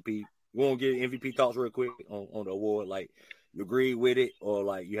NBA MVP. We want to get MVP thoughts real quick on the award. Like, you agree with it or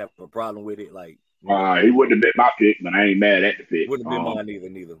like you have a problem with it? Like, he wouldn't have been my pick, but I ain't mad at the pick. Wouldn't have been mine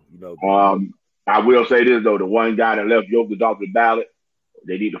neither. You know. I will say this though: the one guy that left Jokic off the ballot,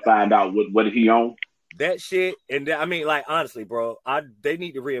 they need to find out what is he on. That shit, and I mean, like, honestly, bro, they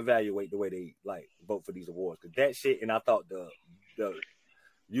need to reevaluate the way they like vote for these awards. Cause that shit, and I thought the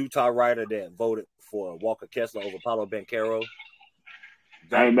Utah writer that voted for Walker Kessler over Paolo Banchero.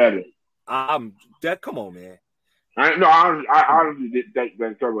 I ain't mad at it. Come on, man. I honestly didn't think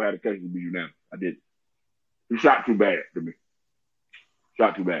Banchero had a case to be unanimous. I didn't. He shot too bad to me.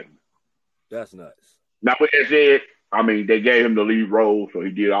 That's nuts. Now, with that said, I mean, they gave him the lead role, so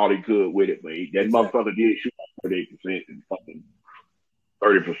he did all he could with it. But motherfucker did shoot 38% and fucking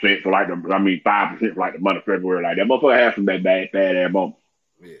 30% for 5% for like the month of February. Like that motherfucker had some bad ass moments.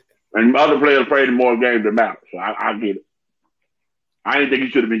 Yeah. And other players played in more games than matter. So I get it. I didn't think he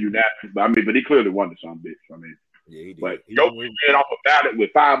should have been unanimous, but he clearly won the some bitch. Yeah, he did. But Jokic being off a ballot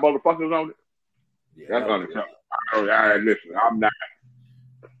with 5 motherfuckers on it. Yeah, that's unacceptable. Listen, I'm not.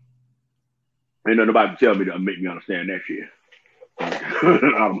 Ain't nothing about to tell me to make me understand that shit.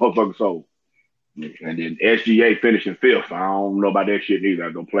 Out of motherfucking soul. And then SGA finishing 5th. I don't know about that shit neither.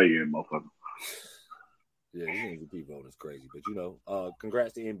 I don't play in, motherfucker. Yeah, this MVP vote is crazy, but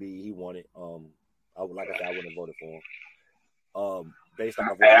congrats to Embiid. He won it. I wouldn't have voted for him. Based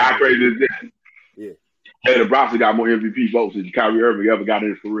on how crazy is this? Yeah. Taylor Bronson got more MVP votes than Kyrie Irving ever got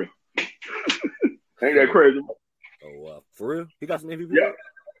in his career. Ain't that crazy? Oh, for real? He got some MVP votes?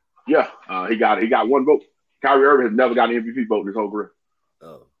 Yeah. He got one vote. Kyrie Irving has never got an MVP vote in his whole career.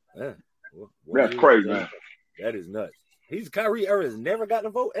 Oh, man. That's crazy, man. That is nuts. Kyrie Irving has never gotten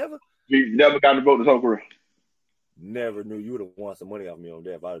a vote ever? He's never gotten a vote in his whole career. Never knew you would have won some money off me on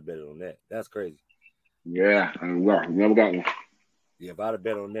that if I'd have betted on that. That's crazy. Yeah, never got one. Yeah, if I'd have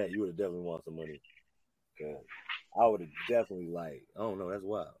bet on that, you would have definitely won some money. I would have definitely I don't know, that's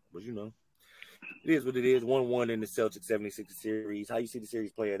wild. But it is what it is. 1-1 in the Celtics 76 series. How you see the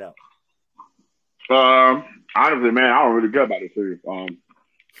series playing out? Honestly, man, I don't really care about this series.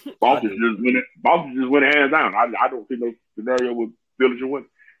 Boston just win it. Boston just win it hands down. I don't see no scenario with Philly should win.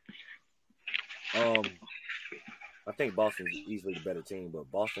 I think Boston is easily the better team,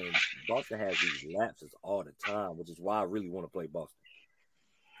 but Boston has these lapses all the time, which is why I really want to play Boston.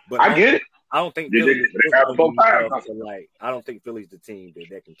 But I get it. I don't think I don't think Philly's the team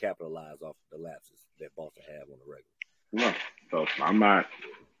that can capitalize off the lapses that Boston have on the regular. No, so I'm not.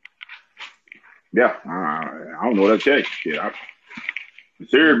 Yeah, I don't know what to tell you. Shit, the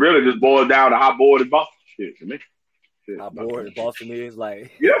series really just boils down to how bored is Boston. Shit, to me. How bored Boston is,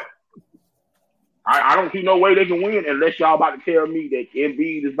 Yeah. I don't see no way they can win unless y'all about to tell me that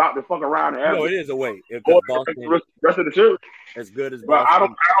Embiid is about to fuck around and No, it is a way. If Boston, rest of the series. As good as Boston, I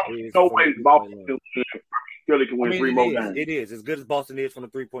don't see no way Boston can win. Philly can win 3 more games. It is. As good as Boston is from the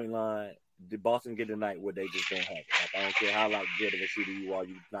 3-point line, did Boston get a night where they just don't have it? I don't care how good of a shooter you are,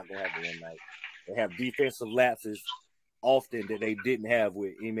 you're not going to have it one night. They have defensive lapses often that they didn't have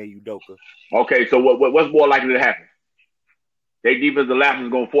with Ime Udoka. Okay, so what's more likely to happen? Their defensive lapse is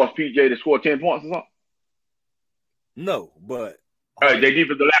going to force PJ to score 10 points or something? No, but their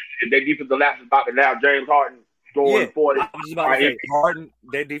defensive lapse is about to allow James Harden scoring 40. I was just about to say, Harden,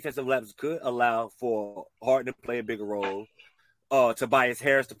 their defensive lapse could allow for Harden to play a bigger role, Tobias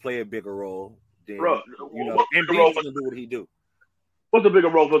Harris to play a bigger role. Then, Embiid's going to do what he do. What's the bigger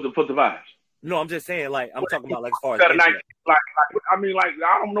role for Tobias? No, I'm just saying, I'm talking about as far as I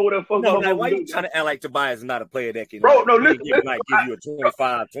don't know what the fuck. No, why you trying to act like Tobias is not a player that can, listen, give you a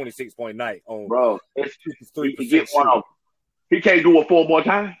 25, 26 point night on, it's 3%. He can't do it 4 more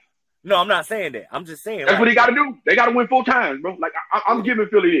times. No, I'm not saying that. I'm just saying that's what he got to do. They got to win 4 times, bro. I'm giving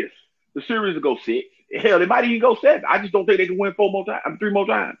Philly this. The series will go 6. Hell, they might even go 7. I just don't think they can win 4 more times. 3 more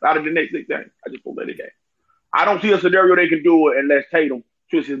times out of the next 6 games. I just don't let it go. I don't see a scenario they can do it unless Tatum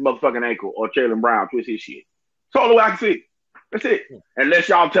twist his motherfucking ankle or Jaylen Brown twist his shit. That's all the way I can see it. That's it. Unless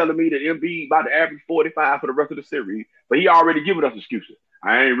y'all telling me that Embiid about to average 45 for the rest of the series, but he already giving us excuses.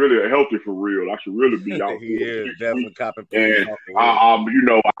 I ain't really healthy for real. I should really be out here. Definitely copping. And I'm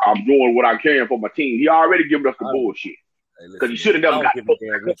doing what I can for my team. He already giving us the bullshit. Because he should have never got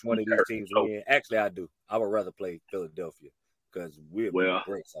which one of these teams win. Actually, I do. I would rather play Philadelphia because we're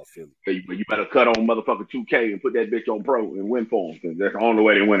breaks off Philly. You better cut on motherfucking 2K and put that bitch on pro and win for him. Because that's the only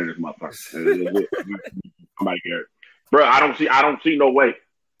way they win in this motherfucker. Somebody care. Bro, I don't see no way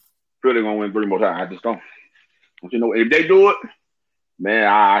Philly gonna win 3 more times. I just don't. If they do it, man,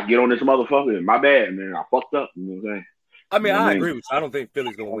 I get on this motherfucker. My bad, man. I fucked up. You know what I'm saying? I mean, I agree with you. I don't think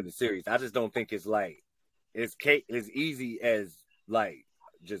Philly's gonna win the series. I just don't think it's as easy as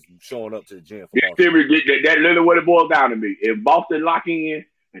just showing up to the gym. That literally what it boils down to me. If Boston lock in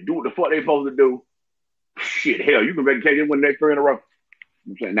and do what the fuck they supposed to do, shit, hell, you can take it win the next 3 in a row.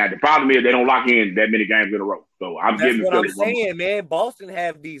 I'm saying, now the problem is they don't lock in that many games in a row. So That's what I'm saying, man. Boston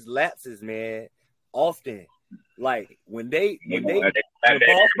have these lapses, man. Often, when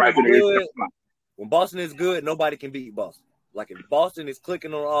Boston is good, nobody can beat Boston. If Boston is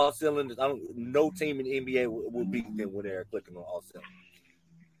clicking on all cylinders, no team in the NBA will beat them when they're clicking on all cylinders.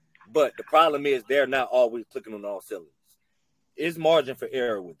 But the problem is they're not always clicking on all cylinders. It's margin for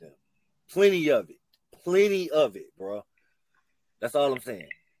error with them. Plenty of it, bro. That's all I'm saying.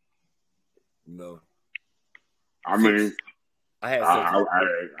 I mean,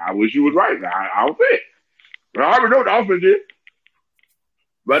 I wish you was right. I don't think. But I already know the offense is.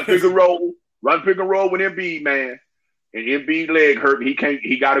 Run pick and roll with Embiid, man. And Embiid leg hurt. He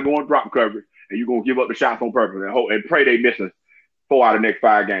got to go on drop coverage. And you're going to give up the shots on purpose and pray they missing 4 out of the next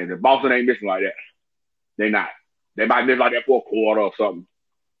 5 games. If Boston ain't missing like that, they not. They might miss like that for a quarter or something.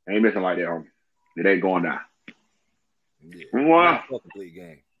 They ain't missing like that, homie. It ain't going down. Yeah. Complete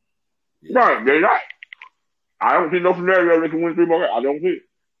game. Yeah. Right, they're not. I don't see no scenario they can win 3 more games. I don't see it.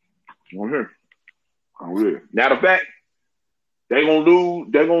 I don't see it. Matter of fact, they're gonna lose.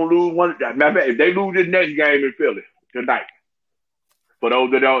 They're gonna lose one. Matter of fact, if they lose this next game in Philly tonight, for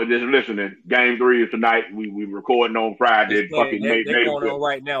those that don't just listening, Game 3 is tonight. We recording on Friday. They're going on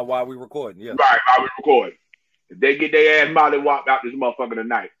right now while we recording. Yeah, right while we recording. If they get their ass mollywopped out this motherfucker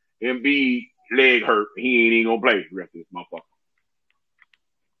tonight, Embiid leg hurt. He ain't even gonna play the rest of this motherfucker.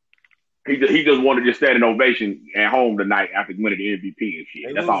 He just wanted to stand an ovation at home tonight after winning the MVP and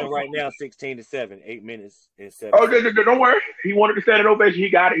shit. That's all. Right now, 16-7, 8 minutes and 7. Oh, don't worry. He wanted to stand an ovation.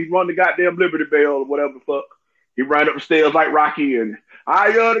 He got it. He run the goddamn Liberty Bell or whatever the fuck. He ran up the stairs like Rocky and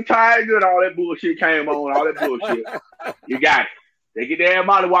the Tiger and all that bullshit came on. All that bullshit. You got it. They get their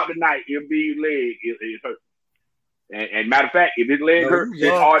mollywopped tonight. Embiid's leg is hurt. And matter of fact, if his leg hurt, it's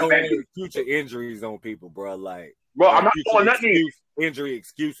automatic. Future injuries on people, bro. I'm not throwing nothing injury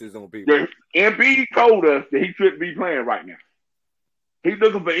excuses on people. Embiid told us that he shouldn't be playing right now. He's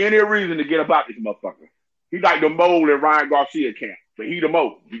looking for any reason to get about this motherfucker. He's like the mole in Ryan Garcia camp. So he the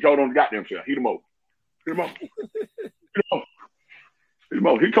mole. He told on the goddamn self. He the mole. He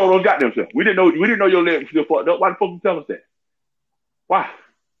told on goddamn self. We didn't know your leg was still fucked up. Why the fuck you tell us that? Why?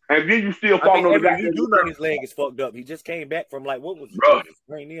 And then you still falling on the goddamn. You do know his leg is fucked up. He just came back from what was it?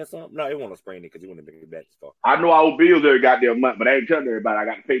 Sprain knee or something? No, it wasn't a sprain knee because he wouldn't have been back this far. I know I owe bills every goddamn month, but I ain't telling everybody I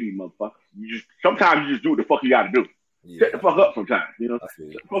got to pay these motherfuckers. Sometimes you just do what the fuck you got to do. Yeah. Shut the fuck up sometimes, you know? Shut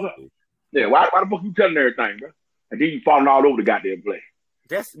the fuck up. Yeah, why the fuck you telling everything, bro? And then you falling all over the goddamn place.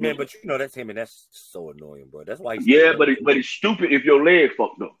 That's but that's him, and that's so annoying, bro. That's why. But it's stupid if your leg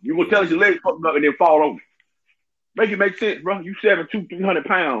fucked up. You gonna tell us your leg fucked up and then fall over? Make it make sense, bro. You 7'2", 300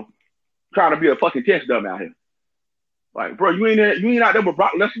 pounds, trying to be a fucking test dumb out here. Like, bro, you ain't out there with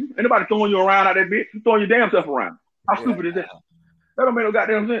Brock Lesnar. Ain't nobody throwing you around out that bitch. You throwing your damn self around. How stupid is that? That don't make no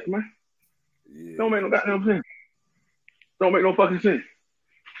goddamn sense, man. Yeah. Don't make no goddamn sense. Don't make no fucking sense.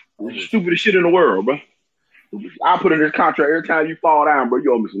 It's the stupidest shit in the world, bro. I put in this contract every time you fall down, bro.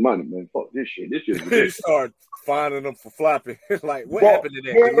 You owe me some money, man. Fuck this shit. This shit is ridiculous. You start finding them for flopping. What happened to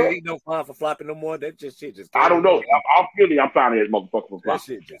that? There ain't no fine for flopping no more. That shit just. I don't know. I'm feeling I'm finding that motherfucker for flopping. That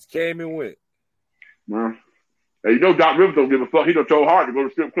shit just came and went. Man. Hey, Doc Rivers don't give a fuck. He done told Hard to go to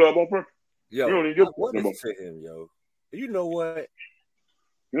the strip club on purpose. Yo, you don't even give a fuck. What to him, yo? You know what?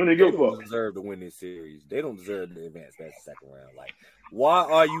 You don't even give a fuck. They don't deserve to win this series. They don't deserve to advance that second round. Like, why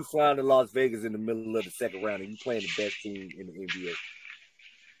are you flying to Las Vegas in the middle of the second round and you playing the best team in the NBA?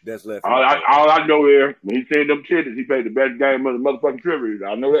 That's left. All I know is when he seen them titties, he played the best game of the motherfucking trivia.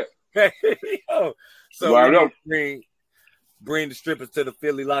 I know that. Yo, so bring the strippers to the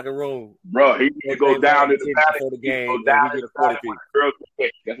Philly locker room, bro. He need to go down to the valley for the game. Go down to the valley.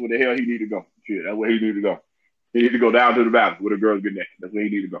 That's where the hell he need to go. Shit, that's where he need to go. He need to go down to the valley where the girls get naked. That's where he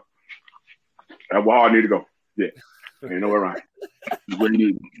need to go. That's where Hard need to go. Yeah, ain't nowhere around. That's where he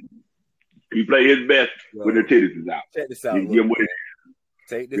need to go. He play his best when the titties is out. Check this out. Give him what it is.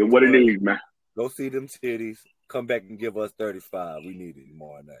 Take this. Give him what it needs, man. Go see them titties. Come back and give us 35. We need it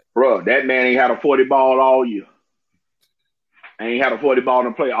tomorrow night. Bro, that man ain't had a 40 ball all year. Ain't had a 40 ball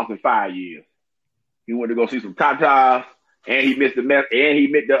in the playoffs in 5 years. He went to go see some tatas, and he missed the mess, and he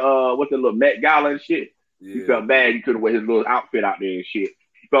missed the what's the little Met Gala and shit. Yeah. He felt bad. He couldn't wear his little outfit out there and shit.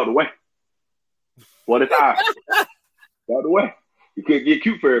 He felt the way. 45. Felt the way. He couldn't get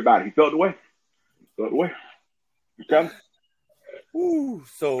cute for everybody. He felt the way. Felt the way. You tell me? Ooh,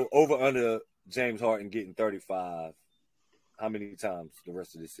 so over under James Harden getting 35. How many times the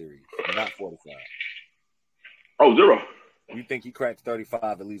rest of this series? Not 45. Oh, 0. You think he cracks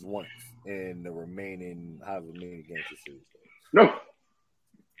 35 at least once in the remaining however many games this series goes? No.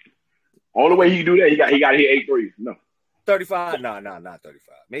 Only way he can do that, he got to hit 8 threes. No. 35? No, not 35.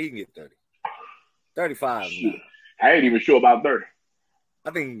 Maybe he can get 30. 35. No. I ain't even sure about 30.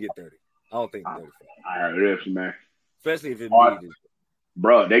 I think he can get 30. I don't think 35. All right, listen, man. Especially if Embiid is.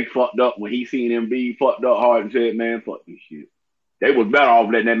 Bro, they fucked up when he seen Embiid fucked up hard and said, man, fuck this shit. They was better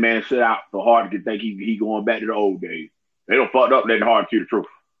off letting that man sit out so Harden could think he going back to the old days. They don't fucked up letting Harden see the truth.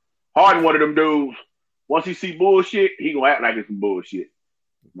 Harden one of them dudes, once he see bullshit, he gonna act like it's some bullshit.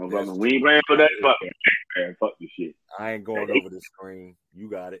 Motherfucker, we ain't playing for that. Fuck it. Man, fuck this shit. I ain't going over the screen. You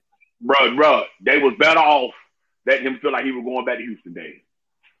got it. Bro, they was better off letting him feel like he was going back to Houston days.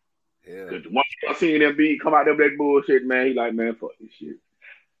 Yeah. Because once I seen Embiid come out there with that bullshit, man, he like, man, fuck this shit.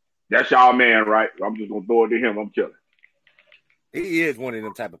 That's y'all man, right? I'm just gonna throw it to him. I'm chilling. He is one of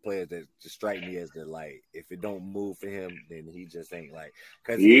them type of players that just strike me as the like, if it don't move for him, then he just ain't like,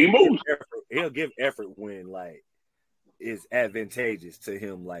 because he'll give effort when like it's advantageous to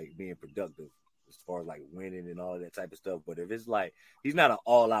him, like being productive as far as like winning and all that type of stuff. But if it's like he's not an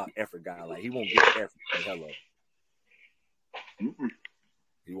all out effort guy, like he won't get effort from hello.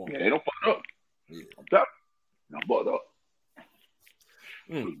 He won't. Yeah, they don't fuck up. Yeah. I'm telling you. Don't fuck up.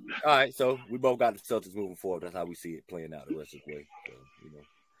 All right, so we both got the Celtics moving forward. That's how we see it playing out the rest of the way. So,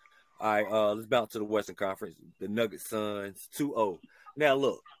 All right, let's bounce to the Western Conference. The Nuggets Suns 2-0. Now,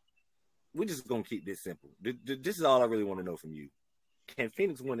 look, we're just going to keep this simple. This is all I really want to know from you. Can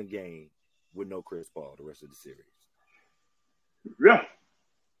Phoenix win a game with no Chris Paul the rest of the series? Yeah.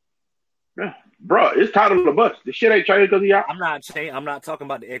 Yeah. Bro, it's title of the bus. The shit ain't changed because he out. I'm not talking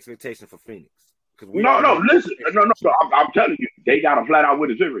about the expectation for Phoenix. Listen. No. I'm telling you, they got a flat out win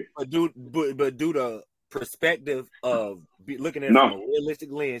the series. But due to perspective of looking at it from a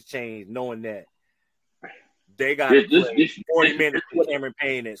realistic lens change, knowing that they got 40 minutes with Cameron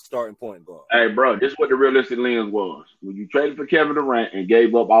Payne at starting point guard. Hey, bro, this is what the realistic lens was. When you traded for Kevin Durant and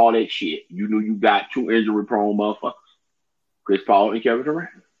gave up all that shit, you knew you got two injury-prone motherfuckers, Chris Paul and Kevin Durant.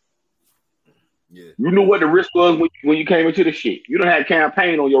 Yeah. You knew what the risk was when you came into the shit. You done had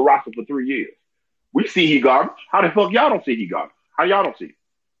campaign on your roster for 3 years. We see he garbage. How the fuck y'all don't see he garbage? How y'all don't see it?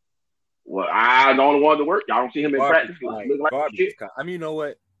 Well, I'm the only one to work. Y'all don't see him in practice. Shit. I mean, you know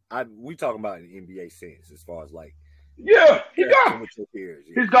what? We talking about in the NBA sense as far as like. Yeah, he garbage.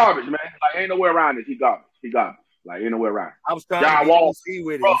 He's garbage, man. Like, ain't nowhere around this. He garbage. Like, ain't nowhere around it. I was trying to see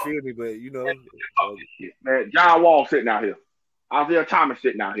with it, you feel me? But, man, John Wall sitting out here. Isaiah Thomas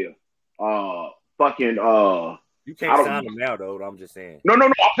sitting out here. You can't sign him now, though. I'm just saying. No. I'm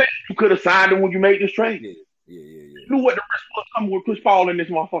saying you could have signed him when you made this trade. Yeah. You knew what the risk was coming with Chris Paul in this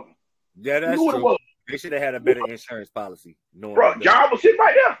motherfucker. Yeah, that's true. They should have had a better insurance policy. Bro, John was sitting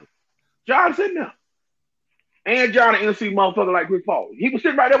right there. John sitting there. And John, an NC motherfucker like Chris Paul. He was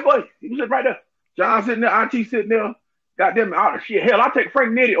sitting right there, buddy. He was sitting right there. John sitting there, IT sitting there. Goddamn, shit. Hell, I take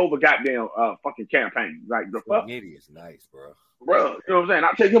Frank Nitty over goddamn fucking campaign. Like, the fuck? Nitty is nice, bro. Bro, you know what I'm saying?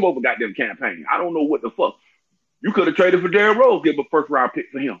 I take him over goddamn campaign. I don't know what the fuck. You could have traded for Derrick Rose, give a first round pick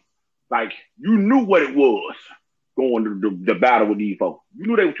for him. Like, you knew what it was going to the battle with these folks. You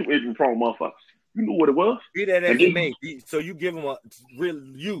knew they were two injury prone motherfuckers. You knew what it was. Be that as it may. So you give them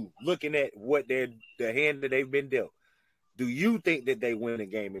you looking at what the hand that they've been dealt. Do you think that they win a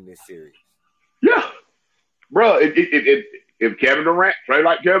game in this series? Yeah, bro. If Kevin Durant play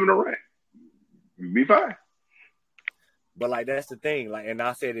like Kevin Durant, you'd be fine. But like that's the thing. Like, and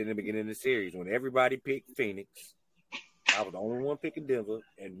I said it in the beginning of the series when everybody picked Phoenix, I was the only one picking Denver,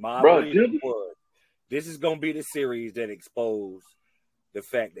 and my reason was this is gonna be the series that exposed the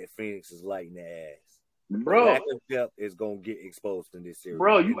fact that Phoenix is lighting the ass. Bro, the lack of depth is gonna get exposed in this series.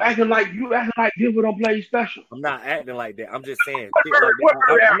 Bro, you acting like Denver don't play special. I'm not acting like that. I'm just saying.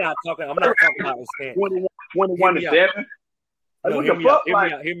 I'm not talking about 21 to 7. No, hear me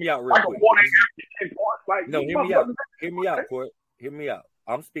out real quick. Hear me out, Court. Hear me out.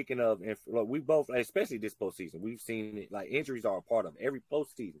 I'm speaking of, and we both, especially this postseason, we've seen it. Like injuries are a part of every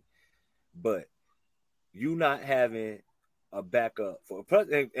postseason, but you not having a backup for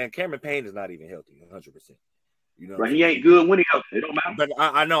and Cameron Payne is not even healthy 100%. You know, but he ain't good when he healthy. It don't matter. But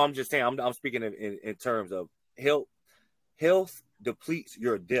I know. I'm just saying. I'm speaking in terms of health. Health depletes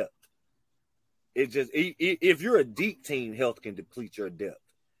your depth. It just if you're a deep team, health can deplete your depth.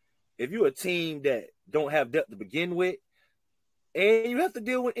 If you're a team that don't have depth to begin with, and you have to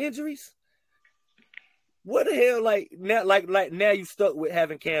deal with injuries, what the hell? Like now you stuck with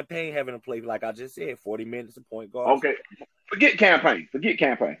having campaign, having to play like I just said, 40 minutes of point guard. Okay, forget campaign.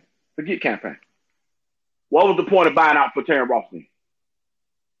 What was the point of buying out for Terrence Ross?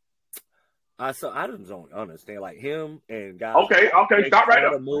 I just don't understand. Like him and guys. Okay, stop right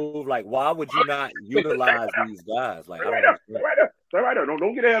there. Move like, why would you not utilize these guys? Like, Stay right there.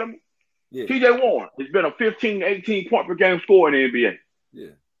 Don't get ahead of him. Yeah. TJ Warren has been a 15, 18 point per game scorer in the NBA. Yeah,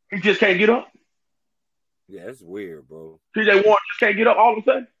 he just can't get up. Yeah, it's weird, bro. TJ Warren just can't get up all of a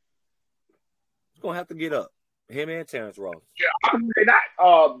sudden. He's gonna have to get up. Him and Terrence Ross. Yeah, they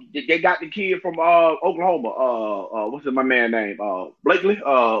not. They got the kid from Oklahoma. What's my man name? Blakely.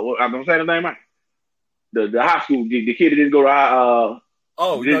 I'm saying his name right. The high school. The kid that didn't go to.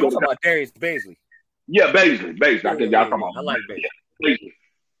 You're talking about Darius Baisley. Yeah, Baisley. I think y'all talking about. I like Baisley.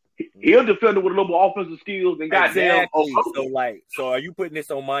 He'll defend it with a little more offensive skills and goddamn. Exactly. So are you putting this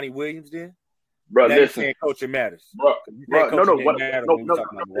on Monty Williams then? Bro, listen. Coaching matters. Bro, listen.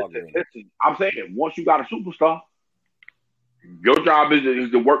 I'm saying wonce you got a superstar, your job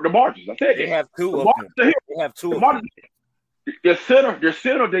is to work the margins. I said they have two of them. They have two of them. Their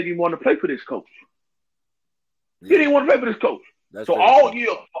center didn't want to play for this coach. Yeah. He didn't want to play for this coach. So all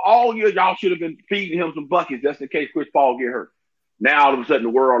year, y'all should have been feeding him some buckets just in case Chris Paul get hurt. Now all of a sudden the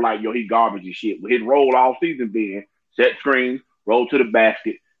world like, he garbage and shit. His role all season being set screens, roll to the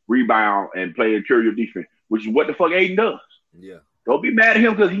basket, rebound, and play interior defense, which is what the fuck Aiden does. Yeah. Don't be mad at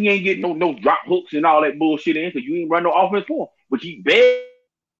him because he ain't getting no drop hooks and all that bullshit in because you ain't run no offense for him, which he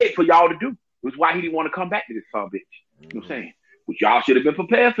begged for y'all to do. Which is why he didn't want to come back to this son of a bitch. You know what I'm saying? Which y'all should have been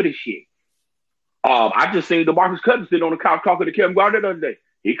prepared for this shit. I just seen DeMarcus Cousins sitting on the couch talking to Kevin Garnett the other day.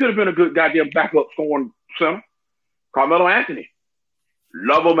 He could have been a good goddamn backup scoring center. Carmelo Anthony.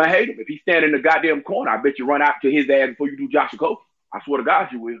 Love him or hate him. If he stand in the goddamn corner, I bet you run out to his ass before you do Josh Okogie. I swear to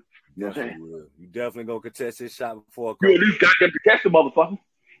God you will. You know what I'm saying? You definitely gonna contest his shot before. You at least got them contest the motherfucker.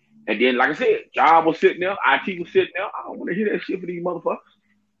 And then, like I said, John was sitting there, IT was sitting there. I don't want to hear that shit for these motherfuckers.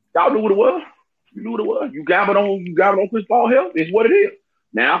 Y'all knew what it was. You knew what it was. You gambled on Chris Paul health. It's what it is.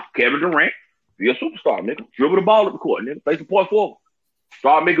 Now, Kevin Durant, be a superstar, nigga. Dribble the ball up the court, nigga. Face the point forward.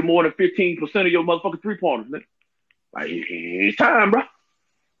 Start making more than 15% of your motherfucking three-pointers, nigga. Like, it's time, bro.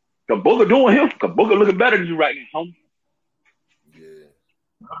 Cause Booker doing him. Cause Booker looking better than you right now, homie. Yeah.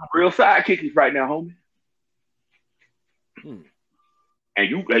 Real sidekickies right now, homie. And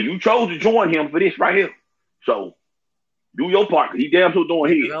you chose to join him for this right here. So do your part. He damn sure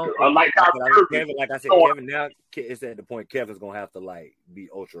doing his. Unlike Kevin, like I said, Kevin now it's at the point Kevin's gonna have to like be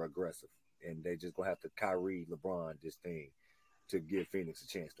ultra aggressive, and they just gonna have to Kyrie, LeBron this thing to give Phoenix a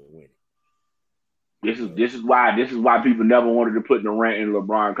chance to win it. This is why people never wanted to put Durant and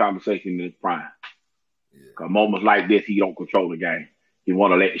LeBron conversation in his prime. Yeah. Cause moments like this, he don't control the game. He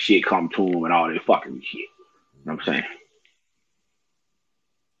want to let the shit come to him and all that fucking shit. You know what I'm saying?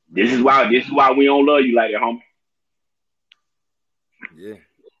 This is why we don't love you like that, homie. Yeah.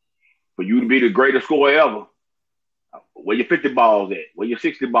 For you to be the greatest scorer ever, where your 50 balls at? Where your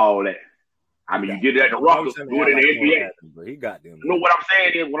 60 ball at? I mean, you did it at the Rockets, do it in the NBA. But he got them. You know what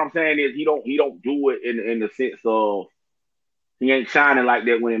I'm saying is he don't do it in the sense of he ain't shining like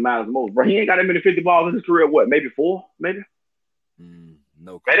that when it matters most. Bro, he ain't got that many 50 balls in his career. What? Maybe 4? Maybe.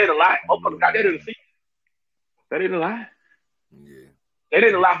 No. That ain't a lie. Motherfucker got that in the season. That ain't a lie. Yeah. That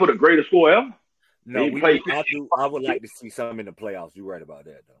ain't a lie for the greatest scorer ever. No, I would like to see something in the playoffs. You're right about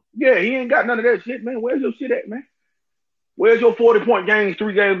that, though. Yeah, he ain't got none of that shit, man. Where's your shit at, man? Where's your 40-point games,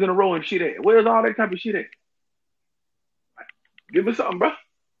 3 games in a row and shit at? Where's all that type of shit at? Give me something, bro.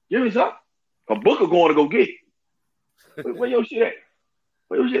 Give me something. A Booker going to go get it. Where your shit at?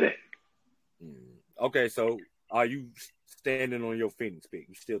 Where your shit at? Okay, so are you standing on your Phoenix pick?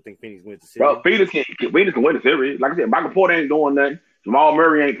 You still think Phoenix wins the series? Bro, Phoenix can win the series. Like I said, Michael Porter ain't doing nothing. Jamal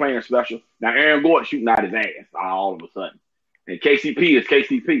Murray ain't playing special. Now Aaron Gordon shooting out his ass all of a sudden. And KCP is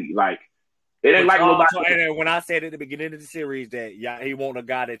KCP. Like, it ain't like nobody. And when I said at the beginning of the series that he want a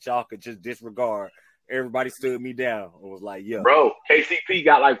guy that y'all could just disregard, everybody stood me down and was like, "Yeah, bro, KCP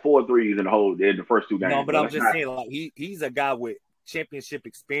got like 4 threes in the first 2 games." No, but I'm just saying, like he's a guy with championship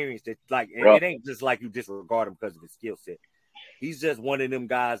experience that, like, it ain't just like you disregard him because of his skill set. He's just one of them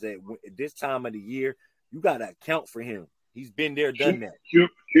guys that at this time of the year you gotta account for him. He's been there, done that. Cute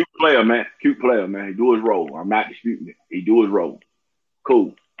player, man. Cute player, man. He do his role. I'm not disputing it. He do his role.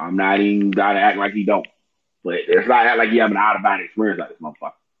 Cool. I'm not even gotta act like he don't. But it's not act like he have an out of body experience like this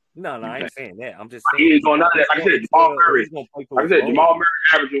motherfucker. No, I ain't saying that. I'm just saying he ain't going none of that. Like I said, Jamal Murray. Like I said, Jamal Murray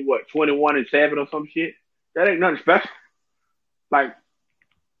averaging what, 21 and 7 or some shit. That ain't nothing special. Like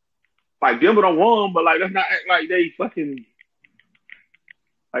Denver don't won, but like let's not act like they fucking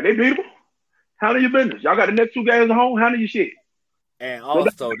like they beatable. Handle your business. Y'all got the next 2 games at home. Handle your shit. And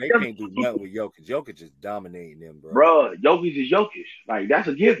also, they can't do nothing with Jokic. Jokic is dominating them, bro. Bro, Jokic is Jokic. Like, that's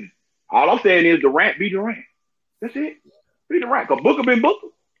a given. All I'm saying is Durant beat Durant. That's it. Beat Durant. Because Booker been Booker.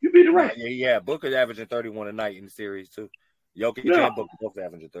 You beat Durant. Yeah. Booker's averaging 31 a night in the series, too. Jokic and Booker both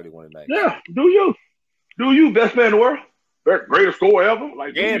averaging 31 a night. Yeah. Do you. Best player in the world. Greatest scorer ever.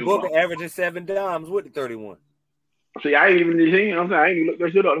 Like, Booker averaging 7 dimes with the 31. See, I ain't even seen. I'm saying I ain't even looked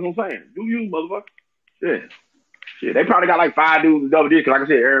that shit up. That's what I'm saying. Do you, motherfucker? Yeah. Shit, they probably got like 5 dudes in double digits. Like I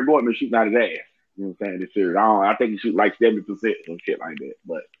said, Aaron Gordon been shooting out his ass. You know what I'm saying? This series, I think he shoot like 70% or shit like that.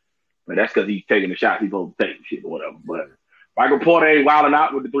 But that's because he's taking the shots he's supposed to take and shit or whatever. But Michael Porter ain't wilding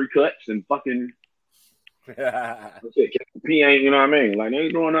out with the 3 cuts and fucking. P ain't, you know what I mean? Like they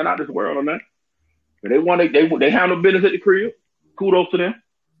ain't doing nothing out this world on that. But they handle business at the crib. Kudos to them.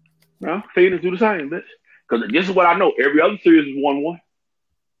 Well, Phoenix do the same, bitch. Because this is what I know. Every other series is 1-1.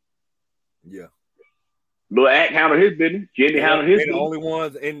 Yeah. Lil Ack handled his business. Jimmy handled his business. The only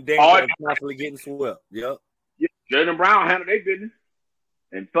ones in danger of constantly getting swept. Yep. Yeah. Jalen Brown handled their business.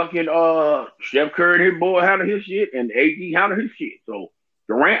 And fucking Steph Curry and his boy handled his shit. And AD handled his shit. So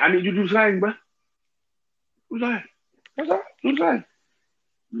Durant, I need you to do the same, bro. Who's that? That's all right. Do the same.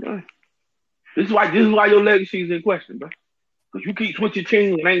 Yeah. This is why your legacy is in question, bro. Because you keep switching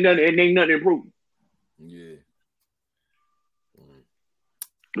teams and ain't nothing improving. Yeah.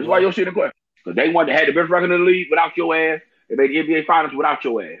 This is why your shit in question. Because they wanted to have the best record in the league without your ass. They made the NBA Finals without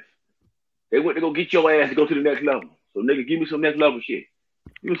your ass. They went to go get your ass to go to the next level. So, nigga, give me some next level shit.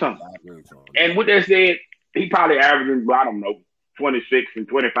 Give me something. And with that said, he probably averaging, I don't know, 26 and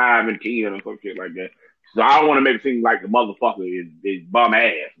 25 and 10 or some shit like that. So I don't want to make it seem like the motherfucker is bum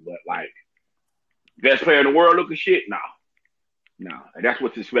ass, but like best player in the world looking shit? No. And that's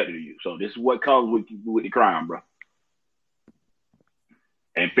what's expected of you. So this is what comes with the crime, bro.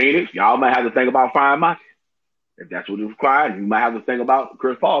 And Phoenix, y'all might have to think about firing Monty. If that's what is required, you might have to think about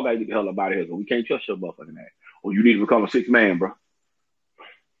Chris Paul got to get the hell up out of here because we can't trust your motherfucking ass. Or you need to become a sixth man, bro.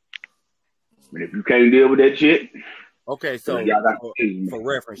 And if you can't deal with that shit. Okay, so for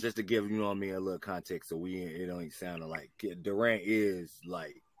reference, just to give a little context, so it don't sound like Durant is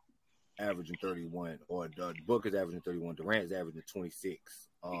like averaging 31, or Booker's averaging 31. Durant's averaging 26.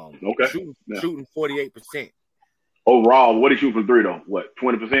 Shooting 48%. Overall, what did he shoot from three though? What,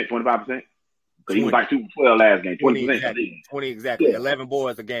 20%, 25%? Because he was like 2 for 12 last game. 20%. 20 exactly. Yeah. 11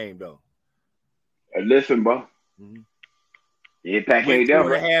 boards a game though. And listen, bro. Mm-hmm. The impact ain't there,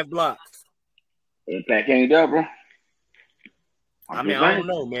 bro. 2.5 blocks. The impact ain't there, bro. I don't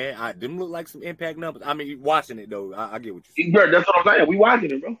know, man. Them look like some impact numbers. I mean, watching it though, I get what you're saying. That's what I'm saying. We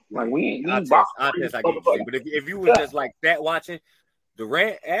watching it, bro. Like we ain't. I get what but if you were just like that watching,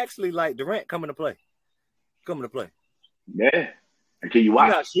 Durant coming to play. Yeah. Until you watch.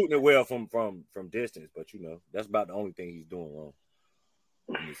 He's not shooting it well from distance, but that's about the only thing he's doing wrong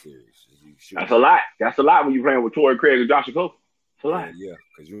in this series. That's a lot. That's a lot when you're playing with Torrey Craig and Josh Okogie. It's a lot. Yeah,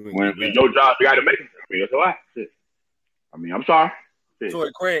 because when your job, you got to make it. I mean, that's a lot. Shit. I mean, I'm sorry.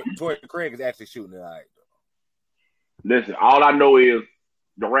 Torrey Craig is actually shooting it all right, though. Listen, all I know is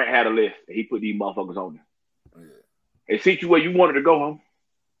Durant had a list, and he put these motherfuckers on there. Yeah. It sent you where you wanted to go, home.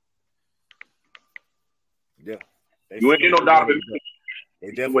 Yeah. You ain't get no Donovan. They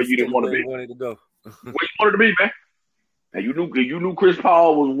definitely where you didn't want to be. Wanted to go. Where you wanted to be, man. And you knew Chris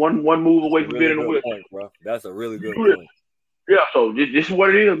Paul was one move away from being in the wheel. Bro. That's a really good point. Yeah, so this is what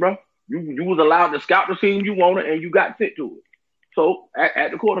it is, bro. You was allowed to scout the team you wanted, and you got sent to it. So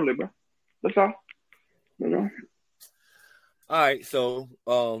act accordingly, bro. That's all. All right, so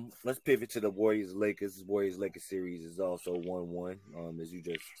let's pivot to the Warriors-Lakers. This Warriors-Lakers series is also 1-1. As you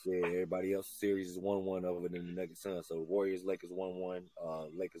just said, everybody else's series is 1-1 other than the Nuggets Suns. So Warriors-Lakers 1-1.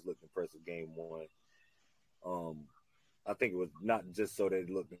 Lakers looked impressive game one. I think it was not just so they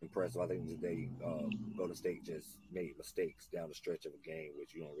looked impressive. I think that they Golden State just made mistakes down the stretch of a game,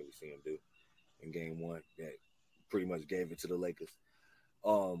 which you don't really see them do in game one. That pretty much gave it to the Lakers.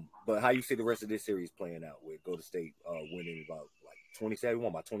 But how you see the rest of this series playing out with Golden State winning about like 27,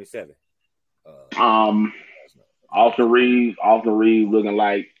 won by 27? Austin Reeves looking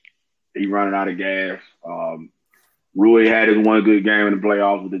like he running out of gas. Rui had his one good game in the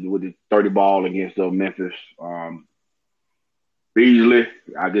playoffs with the 30 ball against Memphis. Beasley,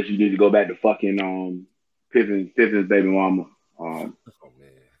 I guess you need to go back to fucking Pippen's baby mama.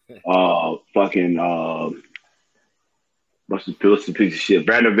 What's the piece of shit?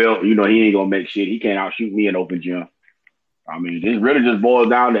 Vanderbilt, he ain't gonna make shit. He can't outshoot me in open gym. I mean, this really just boils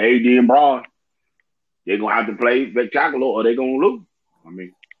down to AD and Braun. They're gonna have to play spectacular or they're gonna lose. I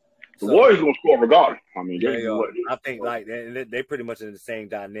mean, the Warriors gonna score regardless. I mean, I think like they pretty much in the same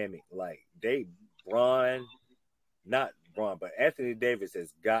dynamic. Like but Anthony Davis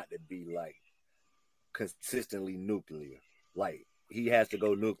has got to be like consistently nuclear. Like he has to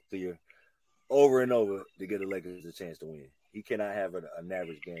go nuclear over and over to get the Lakers a chance to win. He cannot have an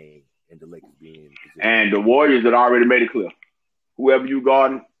average game and the Lakers being in position. And the Warriors had already made it clear. Whoever you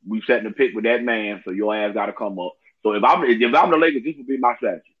guarding, we setting the pick with that man, so your ass got to come up. So if I'm the Lakers, this would be my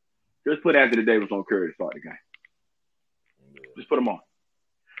strategy. Just put Anthony Davis on Curry to start the game. Just put him on.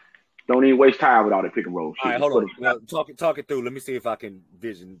 Don't even waste time with all that pick and roll shit. All right, hold on. Now, talk it through. Let me see if I can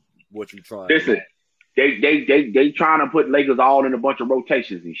vision what you're trying. Listen, they trying to put Lakers all in a bunch of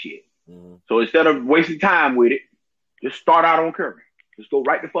rotations and shit. Mm-hmm. So instead of wasting time with it, just start out on Curry. Just go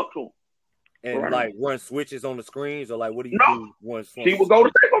right the fuck to him. And run switches on the screens, or like what do you do once? See what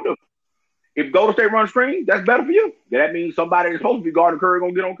Golden State gonna do. If Golden State runs screens, that's better for you. That means somebody that's supposed to be guarding Curry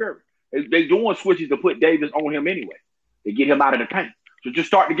gonna get on Curry. They doing switches to put Davis on him anyway. They get him out of the paint. So just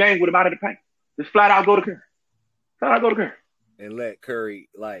start the game with him out of the paint. Just flat out go to Curry. And let Curry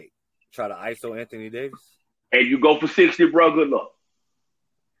try to ISO Anthony Davis. And you go for 60, bro. Good luck.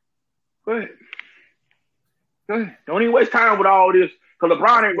 Go ahead. Don't even waste time with all this. Because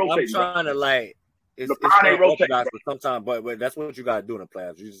LeBron ain't rotating. I'm trying to LeBron ain't rotating. Sometimes, but that's what you got to do in the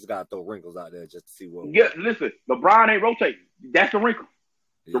playoffs. You just got to throw wrinkles out there just to see what. Yeah, listen. LeBron ain't rotating. That's the wrinkle.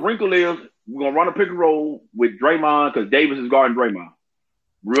 Yeah. The wrinkle is we're going to run a pick and roll with Draymond because Davis is guarding Draymond.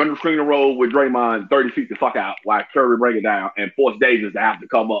 run the screen and roll with Draymond 30 feet the fuck out while Curry bring it down and force Davis to have to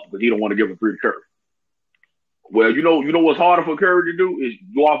come up because he don't want to give a three to Curry. Well, you know what's harder for Curry to do is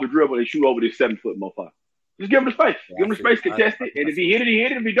go off the dribble and shoot over this 7-foot motherfucker. Just give him the space. Give him the space, contest it, and if he hit it, he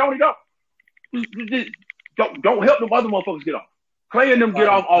hit it. If he don't, he don't. Just don't help them other motherfuckers get off. Clay and them get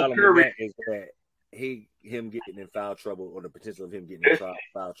off Curry. Is that him getting in foul trouble or the potential of him getting in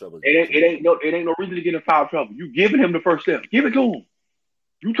foul trouble? It ain't no reason to get in foul trouble. You giving him the first step. Give it to him.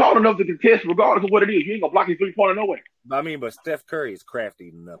 You tall enough to contest regardless of what it is. You ain't gonna block his 3-pointer no way. I mean, but Steph Curry is crafty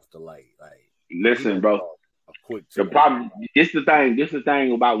enough to like. Listen, bro. The problem. This is the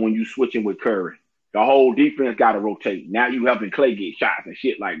thing about when you switching with Curry. The whole defense got to rotate. Now you helping Clay get shots and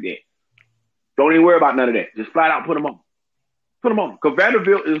shit like that. Don't even worry about none of that. Just flat out put him on. Put him on. Because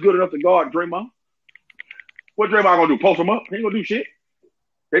Vanderbilt is good enough to guard Draymond. What Draymond gonna do? Post him up? He ain't gonna do shit.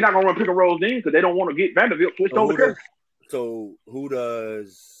 They're not gonna run pick and rolls then because they don't want to get Vanderbilt switched over Curry. So who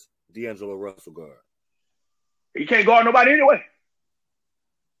does D'Angelo Russell guard? He can't guard nobody anyway.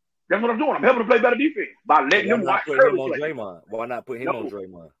 That's what I'm doing. I'm helping him play better defense by letting him watch Curry play. Draymond? Why not put him on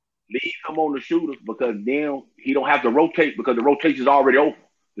Draymond? Leave him on the shooters because then he don't have to rotate because the rotation's already over.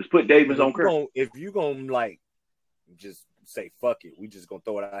 Just put Davis on Curry. If you gonna like just say fuck it, we just gonna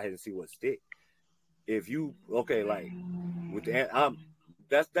throw it out here and see what stick. If you like with the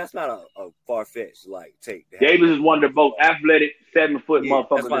that's not a far fetched like take. Davis is one of the most athletic 7-foot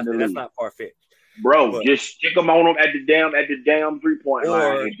motherfuckers in the league. That's not far fetched. Bro, but just stick him on him at the damn 3-point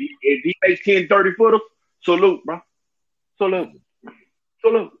line. If he makes 10, 30 footers, salute, bro. Salute.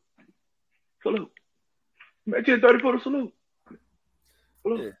 Make 10, 30 footers, salute.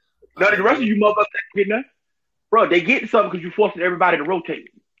 Yeah. Now the rest of you motherfuckers getting that. Bro, they getting something because you're forcing everybody to rotate.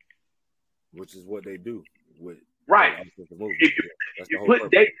 Which is what they do. Right.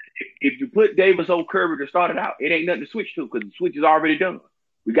 If you put Davis on Curry to start it out, it ain't nothing to switch to because the switch is already done.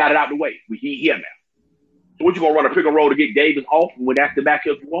 We got it out the way. We here now. So what you gonna run a pick and roll to get Davis off when that's the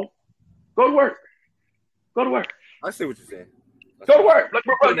matchup you want? Go to work. I see what you're saying. Go to work.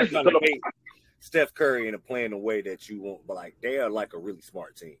 Steph Curry and playing the way that you want, but like they are like a really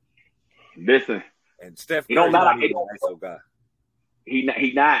smart team. Listen, and Steph Curry is not even an ISO guy. He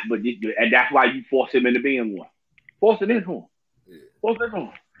not, and that's why you force him into being one. Force it into him. Yeah. Force it into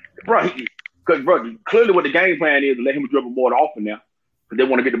him, bro. Clearly, what the game plan is to let him dribble more often now. They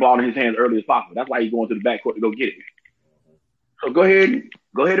want to get the ball in his hands early as possible. That's why he's going to the backcourt to go get it. So go ahead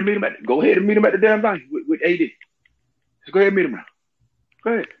and meet him at the damn thing with AD. Just go ahead and meet him now.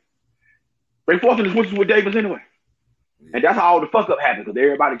 Go ahead. They forcing the switches with Davis anyway. And that's how all the fuck up happens because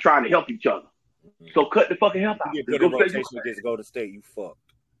everybody trying to help each other. So cut the fucking help out. You get put in rotation against Golden State, you fucked.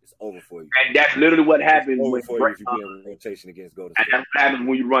 It's over for you. And that's literally what happens when you get in rotation against Golden State. And that's what happens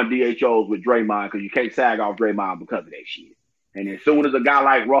when you run DHOs with Draymond because you can't sag off Draymond because of that shit. And as soon as a guy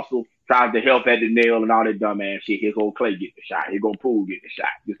like Russell tries to help at the nail and all that dumbass shit, here go Clay get the shot. Here go Poole get the shot.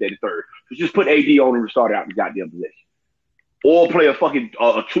 Just at the third. So just put AD on and start out the goddamn possession. Or play a fucking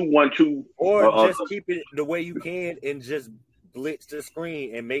 2-1-2. Or just keep it the way you can and just blitz the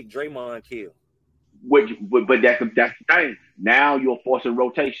screen and make Draymond kill. But that's the thing. Now you're forcing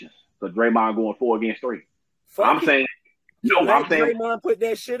rotations. So Draymond going 4 against 3. I'm saying Draymond put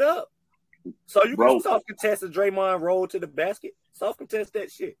that shit up. So you can self-contest a Draymond roll to the basket. Self-contest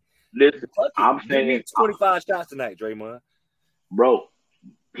that shit. Listen, I'm saying you need 25 shots tonight, Draymond. Bro,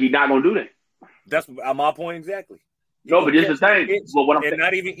 he's not gonna do that. That's my point exactly. No, but this is the thing. But what I'm saying,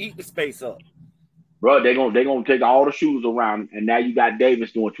 not even eat the space up. Bro, they're gonna take all the shoes around, and now you got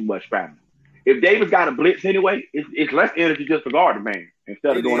Davis doing too much traveling. If Davis got a blitz anyway, it's less energy just to guard the man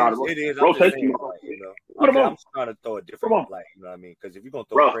instead of doing all the rotation. I'm just trying to throw a different like, you know what I mean? Because if you're gonna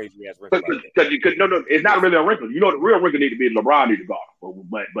throw a crazy ass wrinkle, no, it's not really a wrinkle. You know, the real wrinkle need to be LeBron need to guard,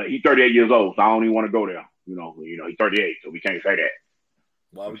 but he's 38 years old, so I don't even want to go there. You know, he's 38, so we can't say that.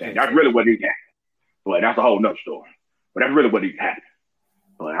 Well, that's really what needs to happen. But that's a whole nother story. But that's really what needs to happen.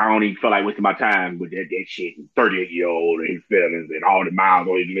 But I don't even feel like wasting my time with that shit. 38-year-old and his feelings and all the miles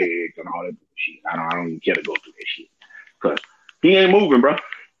on his legs and all that shit. I don't even care to go through that shit. Because he ain't moving, bro.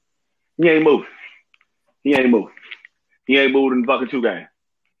 He ain't moving in fucking 2 games.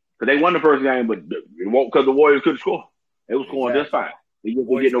 Because they won the first game, but it won't because the Warriors couldn't score. They was scoring just fine. They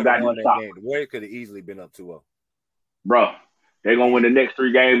couldn't get no goddamn stop. The Warriors could have easily been up 2-0. Bro, they're going to win the next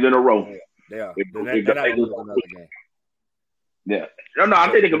 3 games in a row. Yeah, they are. They're not lose another game. Yeah. No, I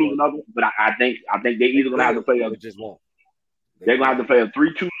think they can lose another one, but I think they either going to have to play just won't. They're going to have to play a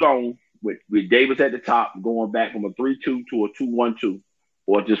 3-2 zone with Davis at the top, going back from a 3-2 to a 2-1-2,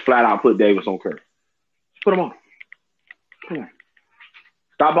 or just flat out put Davis on Curry. Just put him on. Come on.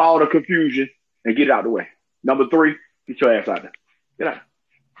 Stop all the confusion and get it out of the way. Number 3, get your ass out there. Get out.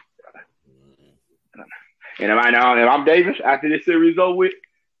 And if I'm Davis after this series over with,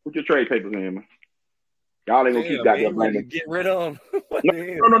 put your trade papers in, man. Y'all ain't gonna keep goddamn blaming. Get rid of him.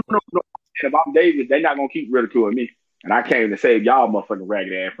 No. If I'm Davis, they're not gonna keep ridiculing me. And I came to save y'all motherfucking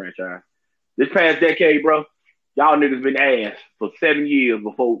ragged ass franchise. This past decade, bro, y'all niggas been ass for 7 years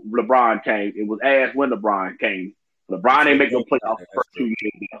before LeBron came. It was ass when LeBron came. LeBron ain't make no playoffs the first 2 years.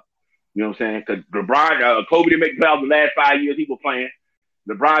 You know what I'm saying? Because LeBron, Kobe didn't make the playoffs the last 5 years he was playing.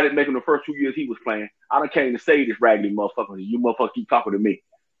 LeBron didn't make them the first 2 years he was playing. I done came to save this raggedy motherfucker. You motherfuckers keep talking to me.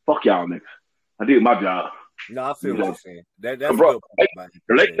 Fuck y'all niggas. I did my job. No, I feel what you're saying. That's bro, good.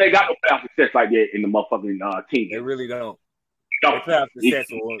 The Lakers ain't got no playoff success like that in the motherfucking team. They really don't. No. The playoff success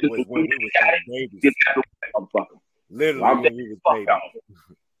was when we was babies. Literally when we was babies.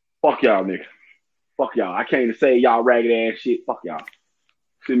 Fuck y'all, niggas. Fuck y'all. I came to say y'all ragged ass shit. Fuck y'all.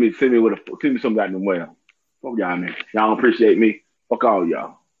 Send me some goddamn well. Fuck y'all, niggas. Y'all don't appreciate me. Fuck all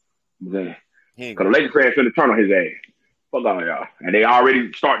y'all. Because the Lakers fans finna turn on his ass. Fuck all y'all. And they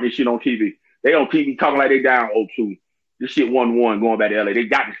already starting this shit on TV. They on TV talking like they down 0-2. This shit 1-1 going back to LA. They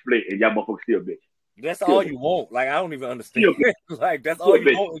got the split and y'all motherfuckers still bitch. That's all you want. Like, I don't even understand. Like, that's all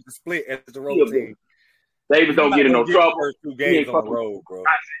you want is the split as the road team. Davis don't get in no trouble. First 2 games on the road, bro.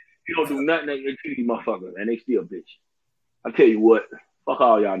 You don't do nothing to these motherfuckers, and they still bitch. I tell you what, fuck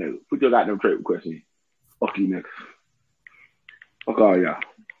all y'all niggas. Put your goddamn trade request in. Fuck you niggas. Fuck all y'all.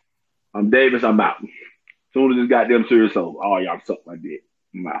 I'm Davis. I'm out. As soon as this goddamn series over, all y'all suck my dick.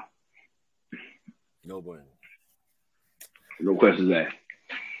 I'm out. No bueno. No questions asked.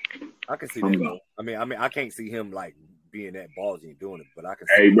 I can see that. Though. I mean, I can't see him like being that ballsy and doing it, but I can.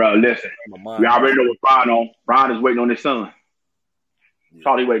 Hey, bro, listen. We already know what Brian on. Brian is waiting on his son. That's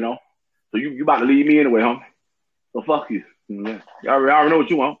all he waiting on. So you about to leave me anyway, homie. So fuck you. Yeah. Y'all already know what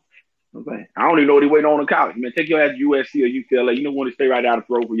you want. Okay. I don't even know what he waiting on in college. Man, take your ass to USC or UCLA. You don't want to stay right down the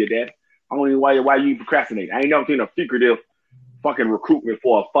throat for your dad. I don't even know why you procrastinate. I ain't never seen a secretive fucking recruitment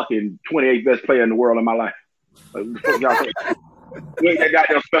for a fucking 28th best player in the world in my life. Like, what the fuck y'all think? You ain't that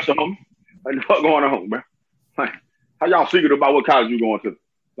goddamn special, homie. Like, the fuck going on, bro? Like, how y'all secretive about what college you going to?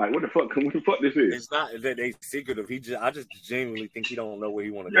 Like, what the fuck this is? It's not that they secretive. I just genuinely think he don't know where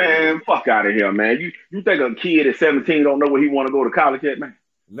he want to go. Man, fuck out of here, man. You think a kid at 17 don't know where he want to go to college yet, man?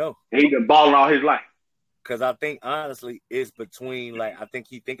 No. And he been balling all his life. Because I think, honestly, it's between, like, I think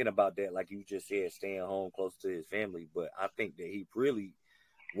he's thinking about that, like you just said, staying home close to his family. But I think that he really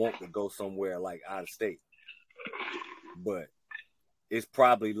wants to go somewhere, like, out of state. But it's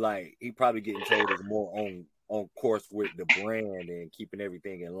probably, like, he probably getting told it's more on course with the brand and keeping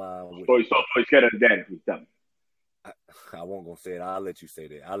everything in line with. So he's scared of his daddy for something. I won't go say it. I'll let you say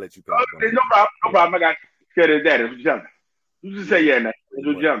that. I'll let you. No problem. I got scared of his daddy. That's what you're telling me. You just say yeah, now. That's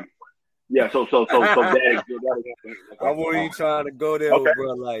what you're telling me. Yeah, so daddy. I wasn't even trying to go there, okay.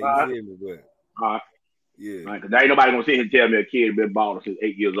 Bro. Like, you hear me, but all right. Yeah. Right, because ain't nobody gonna sit here and tell me a kid been balling since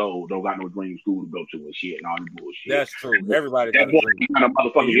 8 years old, don't got no dream school to go to and shit and all this bullshit. That's true. Everybody got a dream. Kind of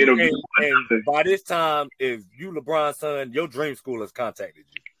motherfucking interview. And by this time, if you LeBron's son, your dream school has contacted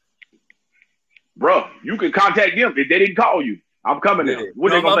you. Bro, you can contact them if they didn't call you. I'm coming there.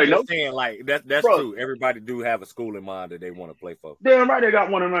 What they gonna say? No, saying like that's true. Everybody do have a school in mind that they want to play for. Damn right, they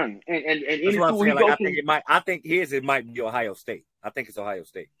got one in mind. And any school he goes to, I think it might be Ohio State. I think it's Ohio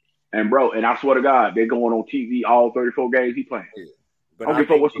State. And bro, and I swear to God, they're going on TV all 34 games he playing. Yeah. But I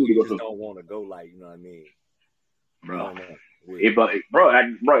think what school he just don't want to go, like, you know what I mean, bro.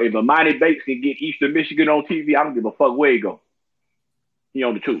 If a Mighty Bates can get Eastern Michigan on TV, I don't give a fuck where he go. He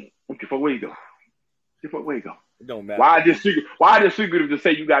on the 2. I don't give a fuck where he go. It don't matter. Why is this secretive to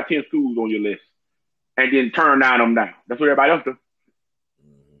say you got 10 schools on your list and then turn them down? That's what everybody else do.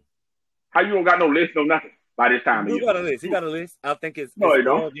 Mm-hmm. How you don't got no list, no nothing by this time? He got a list. He got a list. I think it's no, he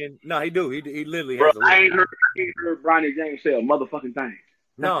don't. No, he do. He literally has a list. I ain't heard Bronny James say a motherfucking thing.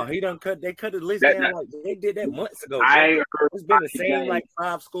 No, he done cut. They cut the list down like they did that months ago. I ain't heard. It's been the same like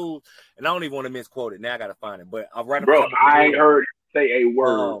 5 schools, and I don't even want to misquote it. Now I gotta find it. But I write. Bro, I ain't heard him say a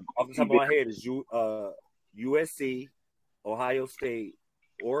word. Off the top of my head is USC, Ohio State,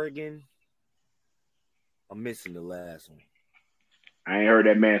 Oregon. I'm missing the last one. I ain't heard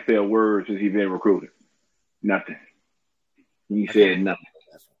that man say a word since he's been recruited. Nothing. He said nothing.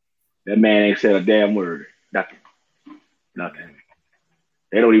 That man ain't said a damn word. Nothing.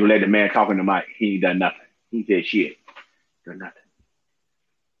 They don't even let the man talk in the mic. He ain't done nothing. He said shit. Done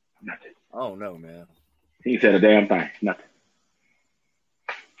nothing. I don't know, man. He said a damn thing. Nothing.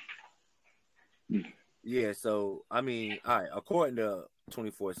 Yeah, so, I mean, all right, according to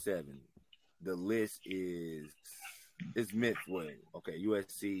 24/7, the list is midway. Okay,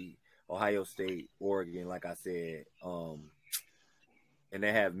 USC, Ohio State, Oregon, like I said, And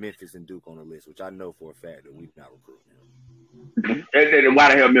they have Memphis and Duke on the list, which I know for a fact that we're not recruiting. And why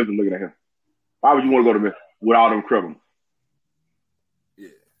the hell Memphis looking at him? Why would you want to go to Memphis with all them criminals? Yeah.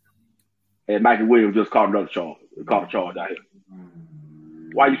 And Mikey Williams just caught another charge. Caught a charge out here.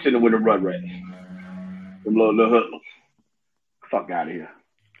 Why you sitting with them run rats? Them little hoodlums. Fuck out of here.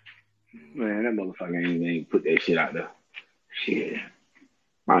 Man, that motherfucker ain't put that shit out there. Shit.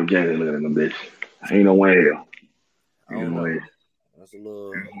 Mom Janet looking at them bitch. Ain't no way hell. Ain't no way. That's a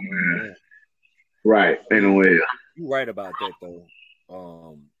little right. Ain't no way. You're right about that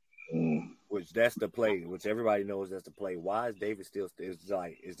though. Which that's the play, which everybody knows that's the play. Why is Davis still? It's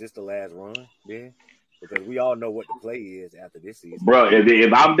like, is this the last run then? Because we all know what the play is after this season. Bro,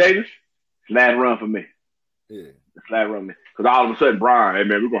 if I'm Davis, it's last run for me. Yeah. It's last run for me. Because all of a sudden, Brian, hey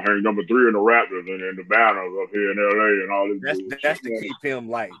man, we're gonna hang number 3 in the Raptors and then the Banners up here in LA and all this. That's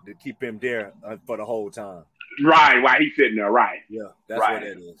to keep him there for the whole time. Right, while he's sitting there, right. Yeah, that's what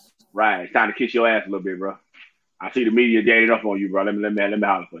that is. Right. It's time to kiss your ass a little bit, bro. I see the media ganging up on you, bro. Let me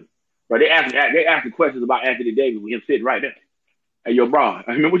holler for you. But they asking questions about Anthony Davis with him sitting right there. Hey, yo, bro,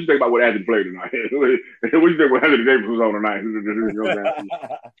 I mean, what you think about what Anthony played tonight? What you think what Anthony Davis was on tonight? You know what I'm saying?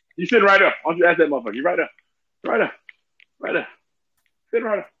 He's sitting right there. Why don't you ask that motherfucker? He's right there. Right there. Right there. Sitting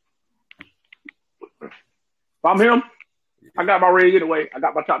right there. If I'm him, I got my ring anyway. I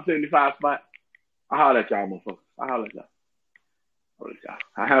got my top 75 spot. I'll holler at y'all, motherfuckers. I'll holler at y'all.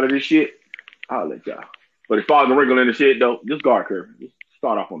 I handle this shit. I'll let y'all. But as far as the wrinkle in the shit, though, just guard curve. Just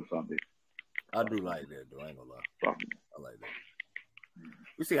start off on something. I do like that, though. I ain't gonna lie. I like that.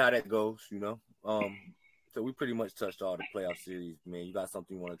 We see how that goes, you know. So we pretty much touched all the playoff series, man. You got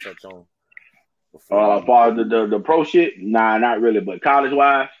something you want to touch on? As far as the pro shit, nah, not really. But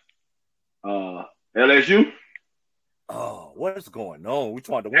college-wise, LSU. Oh, what is going on? We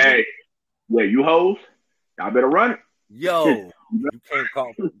trying to win. Hey, wait, you hoes? Y'all better run it. Yo, you can't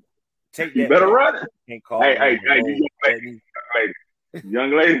call. Take that. You better run it. Can't call. Hey,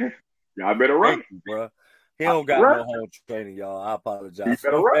 young lady, y'all better run it, bro. He don't got no home training, y'all. I apologize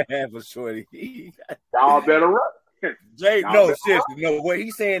for shorty. Y'all better run. Jay, no, seriously, no. What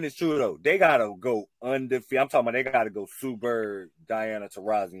he's saying is true though. They gotta go undefeated. I'm talking about they gotta go Sue Bird, Diana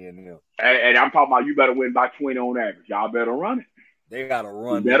Taurasi, and them. And I'm talking about you better win by 20 on average. Y'all better run it. They gotta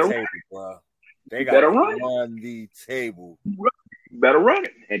run the table, bro. They gotta run the table. You better run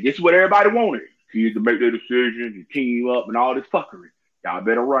it. And this is what everybody wanted. Kids to make their decisions and team up and all this fuckery. Y'all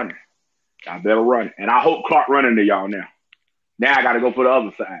better run it. Y'all better run it. And I hope Clark running to y'all now. Now I got to go for the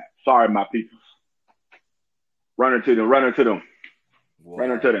other side. Sorry, my people. Running to them. Wow.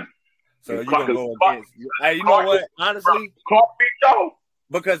 Running to them. So you're going to go against. Hey, you know what? Honestly. Clark beat y'all.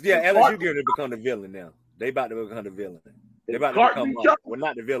 Because, LSU getting to become the villain now. They about to become the villain. They about to become, well,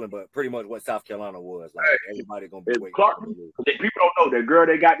 not the villain, but pretty much what South Carolina was. Like, everybody going to be waiting. Clark, people don't know that girl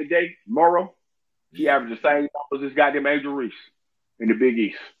they got today, Morrow, she averaged the same numbers as goddamn Angel Reese in the Big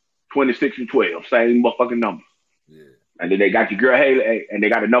East. 26 and 12, same motherfucking number. Yeah. And then they got your girl Haley, and they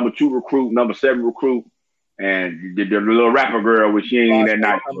got a number 2 recruit, number 7 recruit, and the little rapper girl, which she ain't that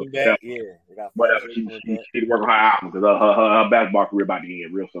nice. Whatever. She need to work on her album because her basketball career about to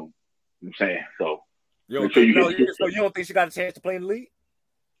end real soon. You know what I'm saying? So you don't think she got a chance to play in the league?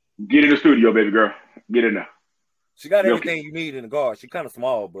 Get in the studio, baby girl. Get in there. She got everything you need in the guard. She's kind of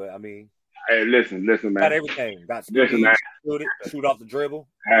small, but I mean. Hey, listen, man. Got everything. Got speed, shoot off the dribble.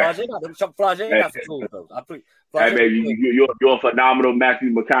 Flage got some tools, though. Hey, baby, you're a phenomenal Matthew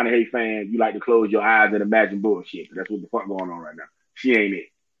McConaughey fan. You like to close your eyes and imagine bullshit. That's what the fuck going on right now. She ain't it.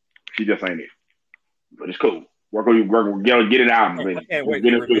 She just ain't it. But it's cool. Work on you. Get it out, baby. I can't wait.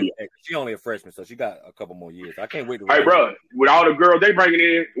 She only a freshman, so she got a couple more years. I can't wait to. Hey, bro, with all the girls they bringing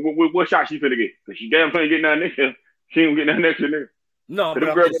in, what shot she finna get? Because she damn finna get nothing next year. She ain't get nothing next year. No, but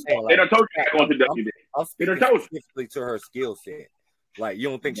I'm just saying, they done told you going to WNBA. I'm speaking specifically to her skill set. Like, you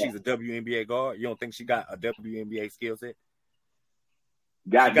don't think she's a WNBA guard? You don't think she got a WNBA skill set?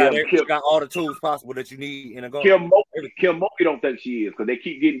 She got all the tools possible that you need in a guard. Kim Mulkey don't think she is because they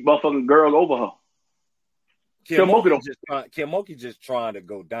keep getting motherfucking girls over her. Kim Mulkey just trying to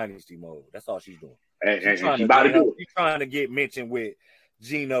go dynasty mode. That's all she's doing. And she's about to do it. She's trying to get mentioned with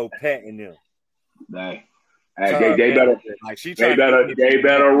Gino, Pat, and them. Dang. Hey, they better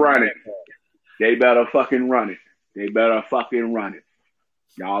run it. They better fucking run it. They better fucking run it.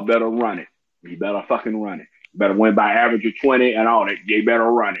 Y'all better run it. You better fucking run it. You better win by average of 20 and all that. They better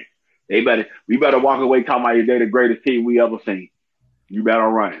run it. We better walk away talking about they're the greatest team we ever seen. You better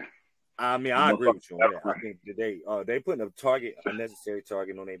run it. I mean, I agree with you on that. I think they putting a unnecessary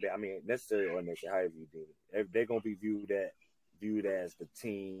target on their back. I mean, necessary or unnecessary, however you do it. They're gonna be viewed as the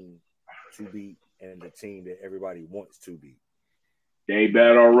team to beat and the team that everybody wants to beat. They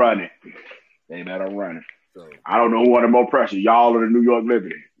better run it. They better run it. So I don't know who under more pressure, y'all or the New York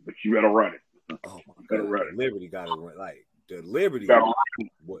Liberty, but you better run it. oh my better God, run the Liberty got to run. Like the Liberty, better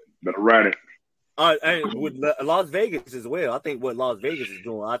run it. And with Las Vegas as well. I think what Las Vegas is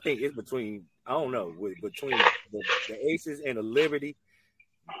doing, I think it's between between the Aces and the Liberty.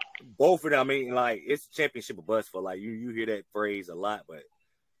 Both of them, I mean, like it's championship or bust for like you hear that phrase a lot, but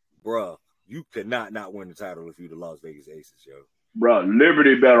bruh, you could not win the title if you the Las Vegas Aces, yo. Bro,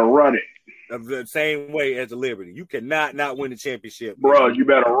 Liberty better run it. The same way as the Liberty. You cannot win the championship. Bro, you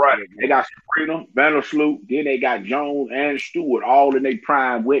better run it. They got Sabrina, Vandersloot, then they got Jones and Stewart all in their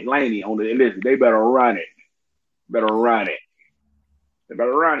prime with Laney on the list. They better run it. Better run it. They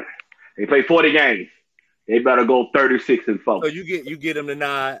better run it. They play 40 games. They better go 36-4. So you get them to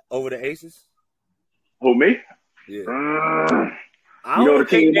nod over the Aces? Who, me? Yeah. I don't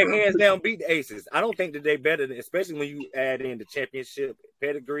think they hands down beat the Aces. I don't think that they better, especially when you add in the championship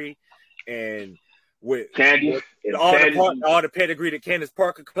pedigree and with Candace, all the pedigree that Candace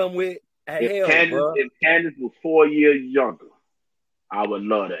Parker come with. If Candace was 4 years younger, I would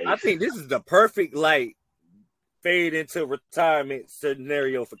love that. I think this is the perfect fade into retirement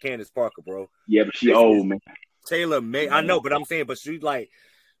scenario for Candace Parker, bro. Yeah, but she old, man. Taylor May, I know, but I'm saying, but she's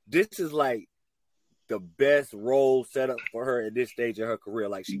this is the best role set up for her at this stage of her career.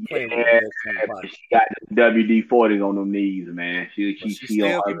 Like she playing with the best. She got the WD-40s on them knees, man. She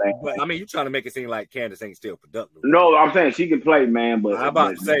still can, but I mean, you trying to make it seem like Candace ain't still productive. No, I'm saying she can play, man. But I'm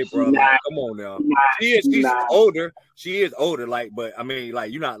about to say, bro, come on now. She's older. She is older. But I mean,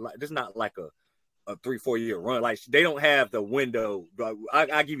 you're not this is not like a 3-4 year run. Like they don't have the window.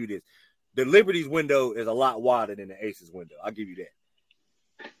 I give you this. The Liberty's window is a lot wider than the Aces window. I'll give you that.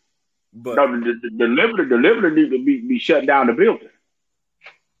 But no, the Liberty need to be shutting down the building.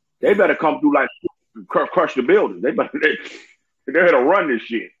 They better come through crush the building. They better run this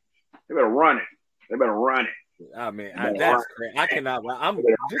shit. They better run it. I mean, that's great. I cannot.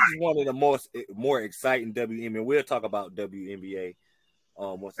 This is one of the more exciting WNBA. We'll talk about WNBA.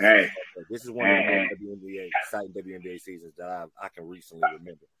 This is one of the more exciting WNBA seasons that I can recently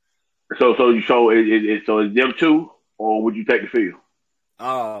remember. So it's them two, or would you take the field?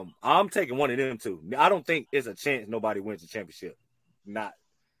 I'm taking one of them two. I don't think it's a chance nobody wins the championship.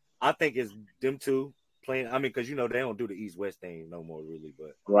 I think it's them two playing. I mean, because they don't do the East-West thing no more, really.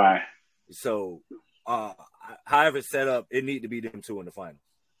 But right. So, however it's set up, it need to be them two in the finals.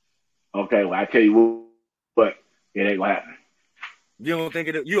 Okay, well, I tell you what, it ain't gonna happen. You don't think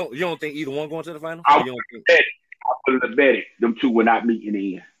it? You don't think either one going to the finals? I'm willing to bet it. Them two will not meet in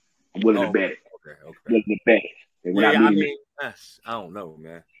the end. I'm willing to bet it. Okay. Willing to bet it. I don't know,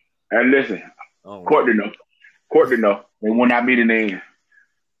 man. And listen, Courtney know. They will not meet in the end.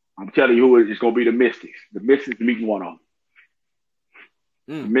 I'm telling you who it's going to be the Mystics. The Mystics meeting one of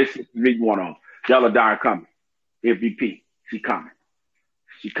them. The Mystics meeting one of them. Della Dyer coming. MVP. She coming.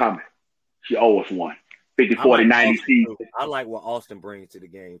 She owes us one. 50, 40, 90 season. I like what Austin brings to the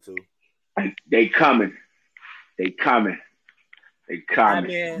game, too. They coming. I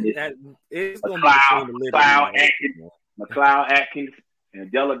mean, it's going to be McLeod Atkins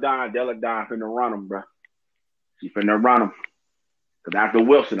and Della Don finna run them, bro. She finna run them. Because after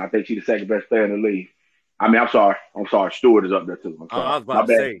Wilson, I think she's the second best player in the league. I mean, I'm sorry. Stewart is up there, too. I'm sorry. I was about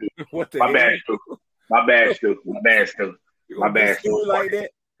to say. My bad, Stu. My bad, Stu. Like that?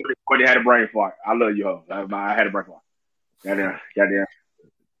 Courtney had a brain fart. I love you, ho. I had a brain fart. Goddamn.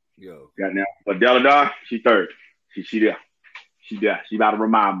 Yo. Goddamn. But Della Don, she third. She there. She about to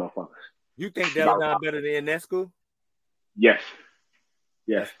remind motherfuckers. You think Della Don better than Inescu? Yes.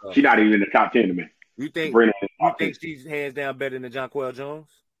 She's not even in the top 10 to me. You think she's hands down better than Jonquel Jones?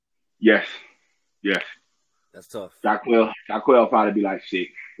 Yes. That's tough. Jonquel probably be like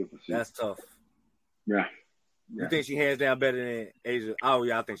 6. That's tough. Yeah. You think she hands down better than Asia? Oh,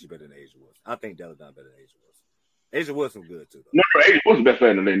 yeah, I think she's better than Asia Wilson. I think Della Don better than Asia Wilson. Asia Wilson good, too, though. No, Asia Wilson best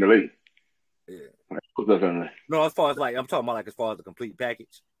player in the league. Yeah. No, as far as I'm talking about as far as the complete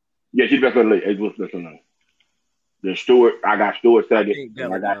package. Yeah, she's best in the league. Asia Wilson best in the league. Then Stewart, I got Stewart second. I think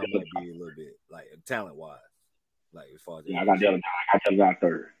Della Don might be a little bit talent wise, as far as I got Della Don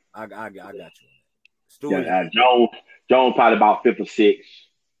third. I got you. Stewart, Jones probably about 5th or 6th.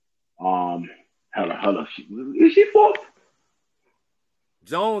 Hello. Is she 4th?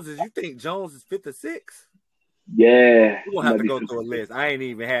 You think Jones is 5th or 6th? Yeah, we're gonna have to go through a list. I ain't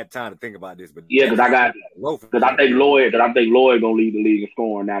even had time to think about this, but because I think Lloyd gonna lead the league in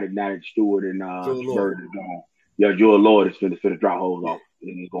scoring now that Stewart and Bird is gone. Yeah, Joel Lloyd is finna drop hoes off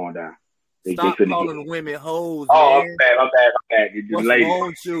and he's going down. Stop calling women hoes. Oh, man. I'm bad. What's wrong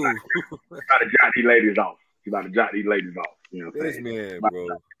with you? She's about to jot these ladies off. You know what I'm This saying? man, bro.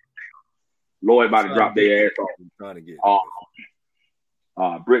 Lloyd about to drop their ass off. Trying to get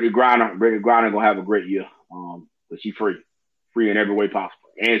Brittany Griner gonna have a great year. But she free in every way possible,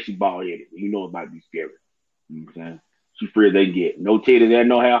 and she ball headed. You know it might be scary. You know what I'm saying? She free as they get. No titties and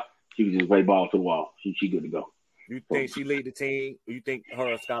no hair. She can just play ball to the wall. She good to go. You think she lead the team? Or you think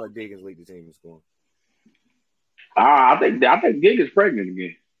her or Skylar Diggins lead the team in scoring? I think Diggins is pregnant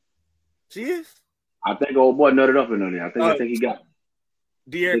again. She is. I think old boy nutted up in there. I think he got.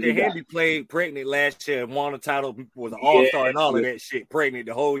 De'Erica Henry played pregnant last year and won a title, was an all-star and all of that shit, pregnant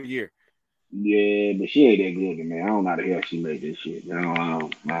the whole year. Yeah, but she ain't that good, man. I don't know how the hell she made this shit. I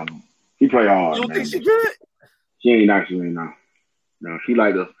don't. She play hard, You don't man. think she good? She ain't not. She ain't not. No, she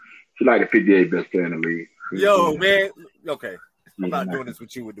like the 58th best player in the league. Yo, man. Okay. I'm not doing this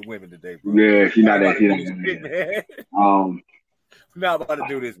with you with the women today, bro. Yeah, she not that shit. I'm not about to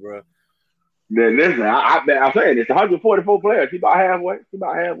do this, bro. Then listen, I'm saying it's 144 players. She about halfway. She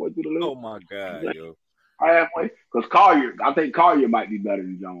about halfway through the league. Oh my god, yo. Halfway. Because I think Collier might be better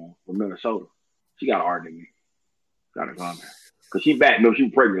than Jones from Minnesota. She got to argue me. Got to come. Because she back. No, she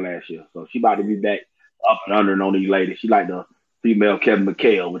was pregnant last year, so she about to be back up and under on these ladies. She like the female Kevin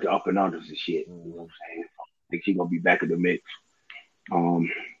McHale with the up and unders and shit. You know what I'm saying? I think she gonna be back in the mix. My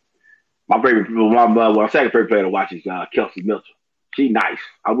second favorite player to watch is Kelsey Mitchell. She nice.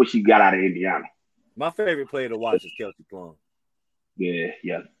 I wish she got out of Indiana. My favorite player to watch is Kelsey Plum. Yeah.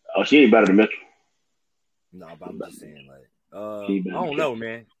 Oh, she ain't better than Mitchell. No, but I'm just saying, like, I don't know,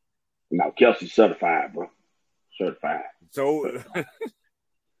 man. No, Kelsey's certified, bro. Certified. So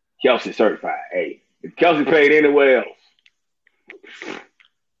Kelsey certified. Hey, if Kelsey played anywhere else,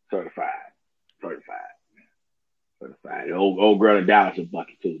 certified. The old girl in Dallas is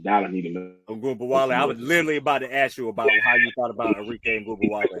bucket too. Dallas need to know. Ngubawale, I was literally about to ask you about how you thought about Enrique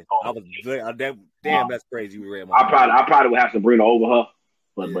Ngubawale. Damn, that's crazy. You read my. I probably would have Sabrina over her,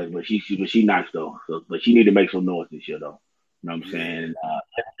 but she nice though. So, but she need to make some noise this year though. You know what I'm saying?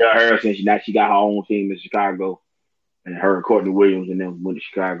 Her since she got her own team in Chicago, and her and Courtney Williams and them went to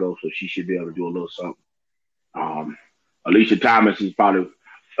Chicago, so she should be able to do a little something. Alicia Thomas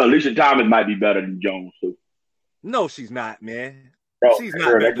might be better than Jones too. No, she's not, man. Bro, she's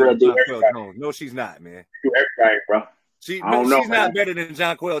not better than Jonquel Jones. No, she's not, man. Do everything, bro. She's not better than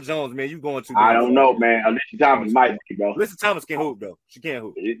Jonquel Jones, man. You going to? I don't know, man. Alicia Thomas might be, bro. Alicia Thomas can hoop, though. She can't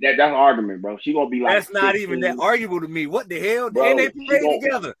hoop. That's an argument, bro. She gonna be like. That's not even that arguable to me. What the hell? Bro, they played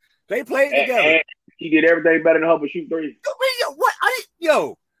together. They played together. And she did everything better than her, but shoot three.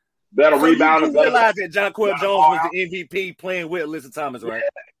 What? Better rebound. You realize that Jonquel Jones was the MVP playing with Alyssa Thomas, right?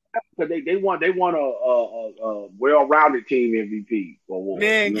 Because they won a well-rounded team MVP.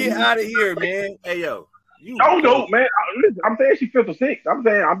 Man, get out of here, man. Hey, yo. Don't, man. Listen, I'm saying she's 5th or 6th.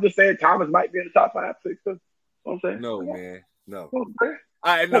 I'm just saying Thomas might be in the top 5, 6. You know what I'm saying? No, man. No. Okay.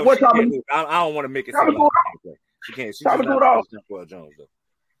 I don't want to make it sound like she can't. She Thomas do it all. Jones, though.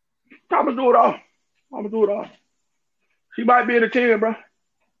 Thomas do it all. I'm gonna do it all. She might be in the 10, bro.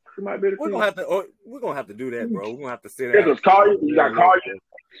 She might be in the 10. We're gonna have to do that, bro. We're gonna have to sit down. You got Collier.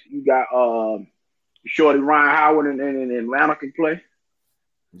 You got Shorty Ryan Howard in Atlanta can play.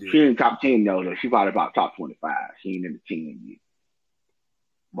 Yeah. She ain't top 10 though. She probably about top 25. She ain't in the 10 yet.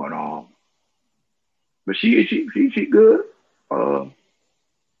 But she good. I feel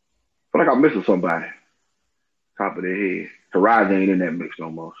like I'm missing somebody. Top of their head. Horizon ain't in that mix no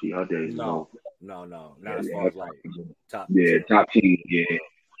more. Her days. No. Not as far as like top. Yeah, 10. Top 10. Yeah,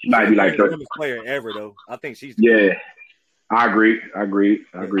 she might be like 30th player ever though. I think she's. Yeah, I agree.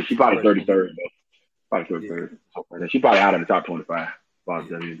 She probably 33rd though. Probably 33rd. Yeah. She probably out of the top 25.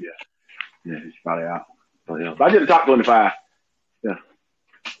 Yeah, she's probably out. But I did the top 25. Yeah.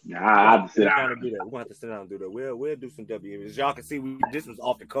 I have to sit down. We're gonna have to sit down and do that. We'll do some WNBA. As y'all can see, this was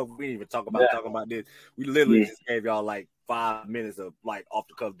off the cuff. We didn't even talk about this. We literally just gave y'all like 5 minutes of like off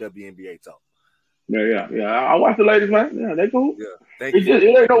the cuff WNBA talk. Yeah. I watch the ladies, man. Yeah, they cool. Yeah, it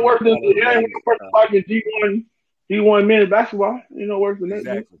ain't no worse than watching G1 men's basketball. Ain't no worse than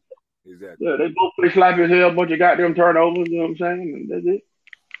that. Exactly. Yeah, they both play sloppy as hell, a bunch of goddamn turnovers. You know what I'm saying? And that's it.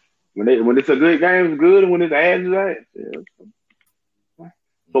 When it's a good game, it's good, and when it's ass, it's ass. Yeah.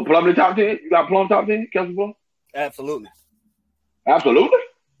 So Plum the top 10? You got Plum top 10? Kelsey Plum? Absolutely.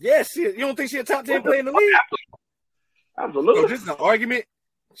 Yes. You don't think she's a top 10 player in the league? Absolutely. So this is an argument.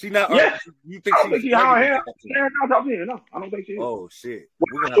 She not. Yes. You think she's top 10? No, I don't think she is. Oh shit.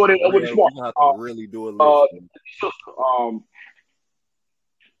 We're gonna have to really do a list.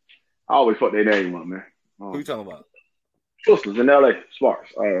 I always fuck their name up, man. Who you talking about? Sisters in LA,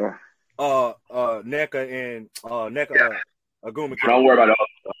 Sparks. NECA and NECA Aguma. Don't worry about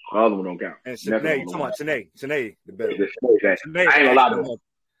The other one don't count. And Shanae, you talking about Shanae, the better one. I ain't gonna lie to her.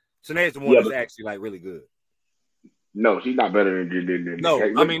 Shanae's the one that's actually like really good. No, she's not better than No,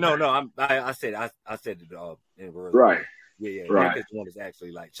 I mean no. I said it in reverse. Right. Yeah. Right. Nick is the one that's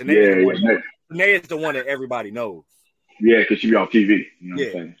actually like Shanae. Shanae is the one that everybody knows. Yeah, because she be on TV. You know what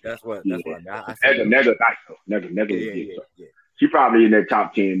I'm saying? That's what I said. Nega nice though. Nega yeah. She probably in that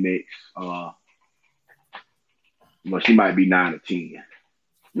top 10 mix. Well, she might be 9 or 10.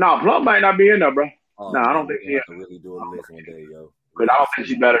 No, Plum might not be in there, bro. Oh, no, I don't think she have to really do a list one day, yo. Because I don't think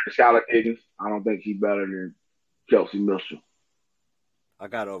she's better than Skylar Diggins. I don't think she's better than Chelsea Mitchell. I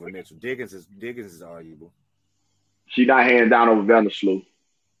got over Mitchell. Diggins is arguable. She not hands down over Vandersloot.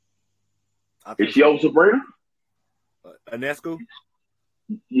 Is she over Sabrina? Anescu?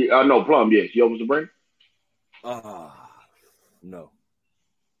 Yeah, no, Plum, yeah. She over Sabrina? No.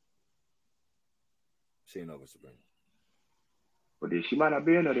 She ain't over Sabrina. But then she might not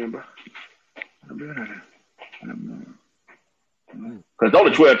be in there then, bro. Because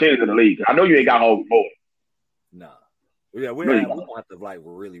only 12 teams in the league. I know you ain't got whole board. Nah. Yeah, we don't have to like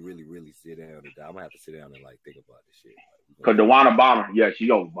really, really, really sit down. I'm gonna have to sit down and like think about this shit. Because DeWanna Bonner, she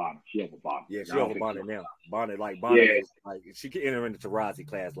over Bonner. Yeah, she over Bonner now. Bonner yeah. is like she can enter into Tarazi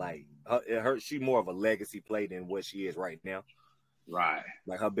class. Like she more of a legacy play than what she is right now. Right.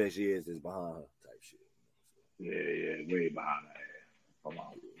 Like her best years is behind her type shit. Yeah, way behind her. Come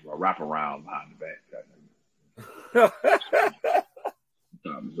on, wrap around behind the back.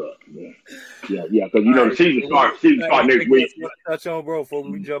 Thumbs up, man. Yeah, because the season start next week. Touch on, bro, before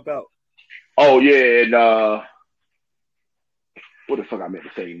we jump out. Oh yeah, and what the fuck I meant to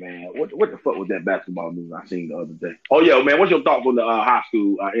say, man? What the fuck was that basketball news I seen the other day? Oh yeah, man, what's your thoughts on the high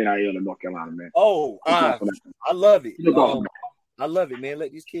school NIL in North Carolina, man? Oh, I love it. I love it, man.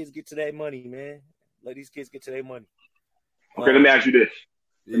 Let these kids get to that money, man. Let these kids get to their money. Okay, let me ask you this.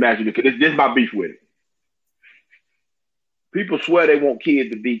 Because this is my beef with it. People swear they want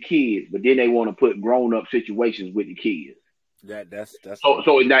kids to be kids, but then they want to put grown-up situations with the kids. That's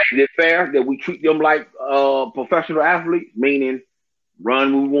so is it fair that we treat them like professional athletes, meaning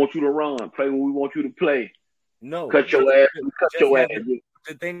run when we want you to run, play when we want you to play? No. Cut your ass. The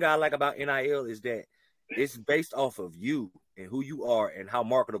thing I like about NIL is that it's based off of you and who you are and how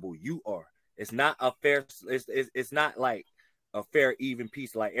marketable you are. It's not a fair. It's not like a fair, even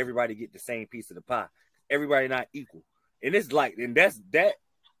piece. Like everybody get the same piece of the pie. Everybody not equal. And it's like, and that's that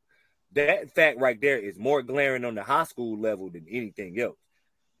fact right there is more glaring on the high school level than anything else.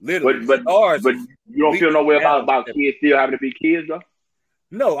 Literally, but you don't feel no way about kids still having to be kids, though.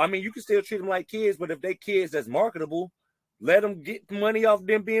 No, I mean you can still treat them like kids, but if they kids that's marketable, let them get money off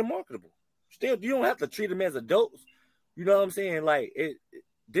them being marketable. Still, you don't have to treat them as adults. You know what I'm saying? Like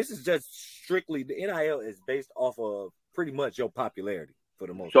this is just strictly the NIL is based off of pretty much your popularity for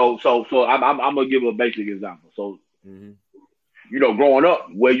the most. So I'm gonna give a basic example. So. Mm-hmm. Growing up,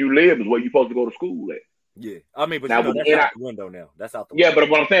 where you live is where you're supposed to go to school at. Yeah, I mean, but now, that's out the window now. That's out the window. Yeah, but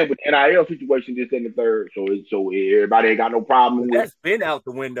what I'm saying with the NIL situation, just in the third, so everybody ain't got no problem with. That's been out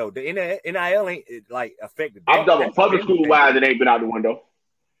the window. The NIL ain't like affected. I'm talking public school wise, it ain't been out the window.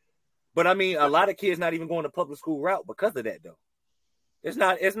 But I mean, a lot of kids not even going the public school route because of that, though. It's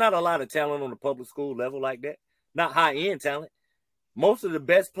not a lot of talent on the public school level like that. Not high end talent. Most of the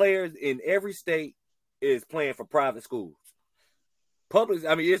best players in every state is playing for private schools. Public,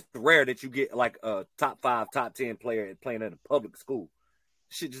 I mean, it's rare that you get like a top 5, top 10 player playing in a public school.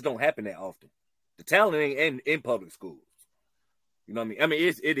 Shit just don't happen that often. The talent ain't in public schools. You know what I mean? I mean,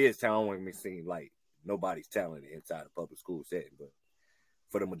 it is talent. I don't want to seem like nobody's talented inside a public school setting, but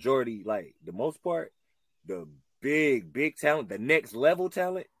for the majority, like the most part, the big talent, the next level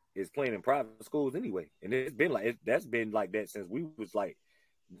talent is playing in private schools anyway. And that's been like that since we was like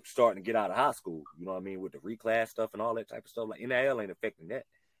starting to get out of high school, you know what I mean, with the reclass stuff and all that type of stuff. Like NIL ain't affecting that.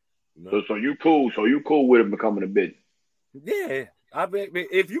 You know? So you cool with it becoming a business? Yeah, I bet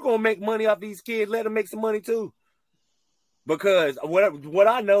if you gonna make money off these kids, let them make some money too. Because what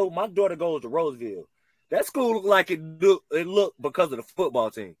I know, my daughter goes to Roseville. That school look like it look because of the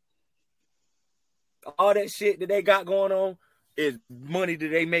football team. All that shit that they got going on is money that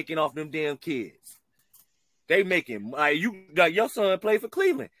they making off them damn kids. They making you got your son play for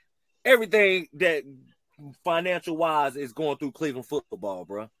Cleveland. Everything that financial wise is going through Cleveland football,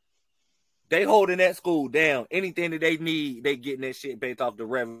 bro. They holding that school down. Anything that they need, they getting that shit based off the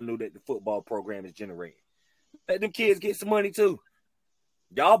revenue that the football program is generating. Let them kids get some money too.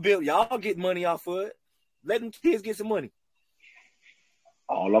 Y'all get money off of it. Let them kids get some money.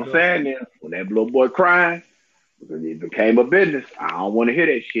 All I'm saying is, when that little boy crying because it became a business, I don't want to hear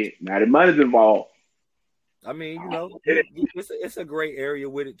that shit. Now the money's involved. I mean, it's a gray area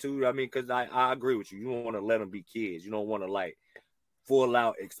with it too. I mean, because I agree with you. You don't want to let them be kids. You don't want to like full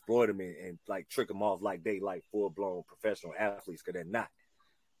out exploit them and like trick them off like they like full blown professional athletes, because they're not.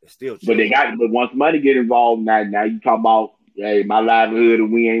 They're still children. But once money get involved, now you talk about, hey, my livelihood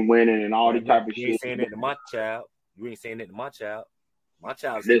and we ain't winning and all this type of shit. You ain't saying that to my child. You ain't saying that to my child. My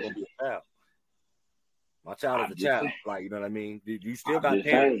child's still gonna be a child. My child is a child. Like, you know what I mean? You still got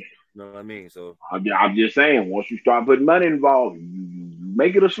parents. You know what I mean? So I'm just saying, once you start putting money involved, you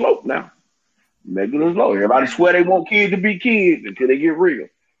make it a slope now. Make it a slope. Everybody swear they want kids to be kids until they get real.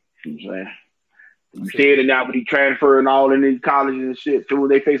 You know what I'm saying? You see it now with the transfer and all in these colleges and shit. Soon as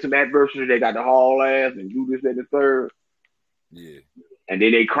they face some adversity, they got to haul ass and do this, that, and the third. Yeah. And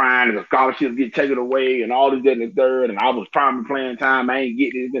then they crying and the scholarships get taken away and all this, that, and the third. And I was trying to playing time. I ain't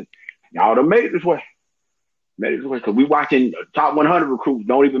getting it. Y'all done made it this way. Because we watching top 100 recruits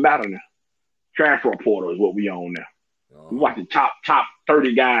don't even matter now. Transfer portal is what we own now. We watching top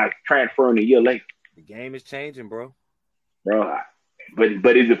 30 guys transferring a year later. The game is changing, bro. But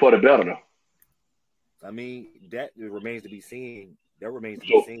is it for the better though? I mean, that remains to be seen. So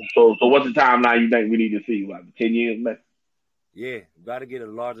what's the timeline you think we need to see? Like 10 years left? Yeah, we got to get a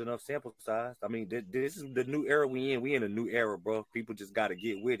large enough sample size. I mean, this is the new era we in. We in a new era, bro. People just got to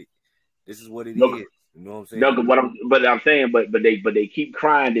get with it. This is what it is. You know what I'm saying? No, but they keep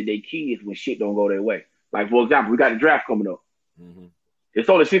crying that they kids when shit don't go their way. Like, for example, we got the draft coming up. Mm-hmm. It's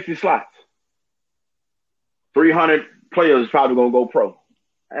only 60 slots. 300 players is probably gonna go pro.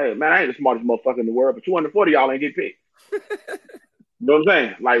 Hey, man, I ain't the smartest motherfucker in the world, but 240 y'all ain't get picked. You know what I'm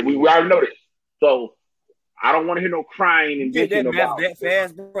saying? Like, we already know this. So I don't want to hear no crying and bitching about that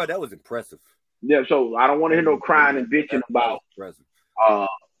fast, bro. That was impressive. Yeah, so I don't want to hear no crying and bitching about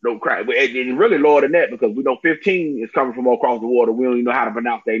no crying. But it's really lower than that, because we know 15 is coming from across the water. We don't even know how to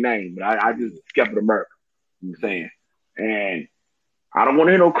pronounce their name. But I just kept it America. You know what I'm saying? And I don't want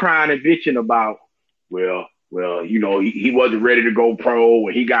to hear no crying and bitching about, well, you know, he wasn't ready to go pro,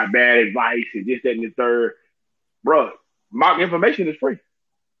 and he got bad advice and this, that, and the third. Bro, mock information is free.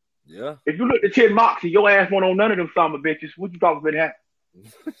 Yeah. If you look at 10 mocks and your ass won't on none of them summer bitches, what you thought was going to happen?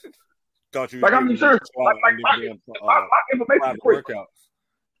 Thought you like, I'm sure. Like mock information is free. Workouts.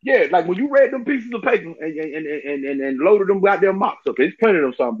 Yeah, like when you read them pieces of paper and loaded them goddamn mocks up, there's plenty of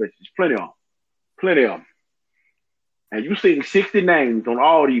them summer bitches. Plenty of them. And you seen 60 names on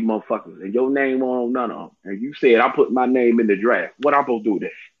all these motherfuckers, and your name on none of them. And you said, I put my name in the draft. What I'm supposed to do with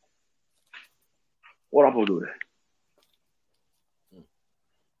that?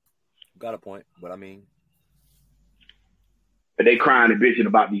 Got a point, but I mean. But they crying and bitching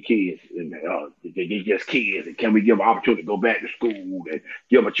about these kids. And they're just kids. And can we give them an opportunity to go back to school and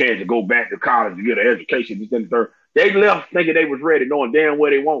give them a chance to go back to college and get an education? This and the third. They left thinking they was ready, knowing damn well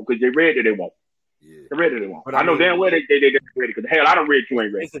they won't, because they read that they won't. Yeah. They're ready, they won't. But I know damn well they ready, because hell, I don't read, you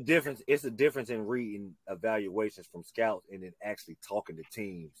ain't ready. It's a difference in reading evaluations from scouts and then actually talking to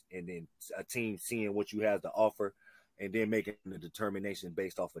teams, and then a team seeing what you have to offer and then making a determination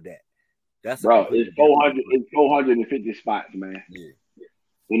based off of that. That's it's 450 spots, man. Yeah.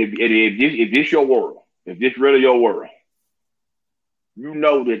 And if this your world, if this really your world, you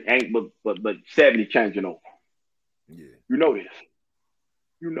know that ain't but 70 changing over. Yeah. You know this.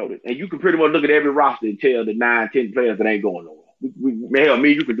 And you can pretty much look at every roster and tell the 9-10 players that ain't going nowhere. Hell,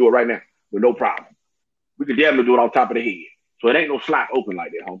 you can do it right now with no problem. We can definitely do it on top of the head. So it ain't no slot open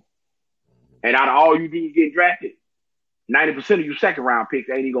like that, homie. And out of all you do is get drafted, 90% of you second round picks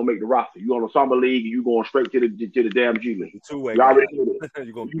ain't even gonna make the roster. You on the summer league and you going straight to the damn G League. Two-way you already know this.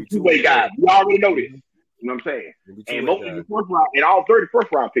 You're gonna be two-way guys. You already know this. You know what I'm saying? And most of you first round and all 30 first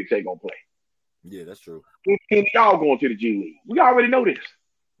round picks ain't gonna play. Yeah, that's true. 15 y'all going to the G League. We already know this.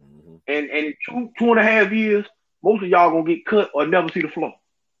 Mm-hmm. And in 2.5 years, most of y'all gonna get cut or never see the floor.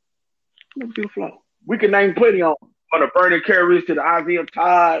 We can name plenty on the Vernon Carriers to the Isaiah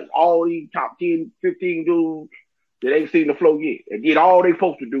Todd, all these top 10, 15 dudes that ain't seen the floor yet, and did all they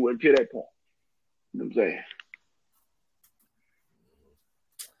supposed to do until that point. You know what I'm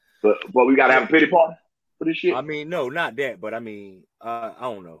saying? But we gotta have a pity party for this shit. I mean, no, not that, but I mean, I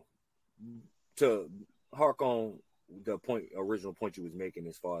don't know. To hark on the original point you was making,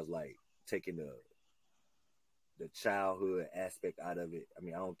 as far as like taking the childhood aspect out of it. I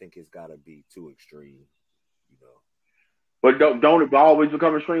mean, I don't think it's gotta be too extreme, you know. But don't it always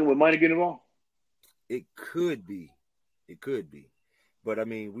become extreme with money getting involved? It could be, but I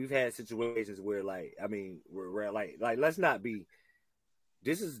mean, we've had situations where, like, I mean, we're like, let's not be.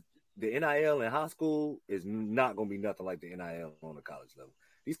 This is the NIL in high school is not going to be nothing like the NIL on the college level.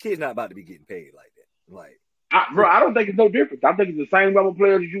 These kids not about to be getting paid like that. Like, I don't think it's no difference. I think it's the same level of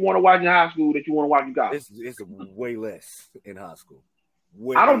players that you want to watch in high school that you want to watch in college. It's way less in high school.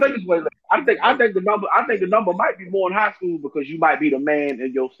 I don't think it's way less. I think the number might be more in high school because you might be the man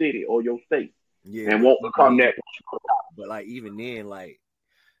in your city or your state. Yeah, and won't become that. But like even then, like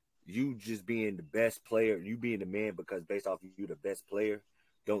you just being the best player, you being the man because based off you the best player,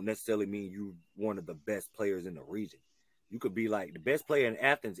 don't necessarily mean you one of the best players in the region. You could be like the best player in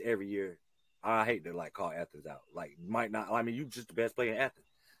Athens every year. I hate to like call Athens out. Like might not. I mean, you just the best player in Athens.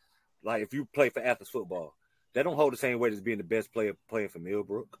 Like if you play for Athens football, that don't hold the same weight as being the best player playing for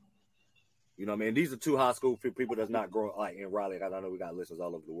Millbrook. You know what I mean? These are two high school people that's not growing like in Raleigh. I know we got listeners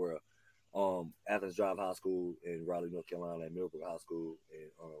all over the world. Athens Drive High School in Raleigh, North Carolina, and Millbrook High School in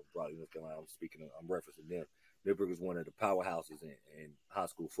Raleigh, North Carolina. I'm referencing them. Millbrook is one of the powerhouses in high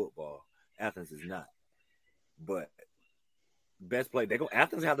school football. Athens is not. But best player,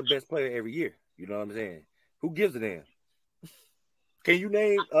 Athens have the best player every year. You know what I'm saying? Who gives a damn? Can you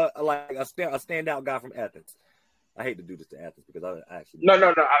name like a standout guy from Athens? I hate to do this to Athens because I actually no.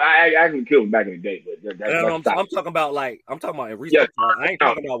 I actually killed him back in the day, but I'm talking about in recent time. I ain't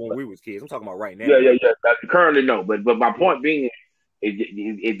talking about when we was kids. I'm talking about right now. Yeah. Currently, no. But my point being,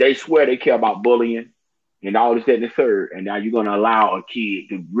 is they swear they care about bullying and all this, that, and the third, and now you're gonna allow a kid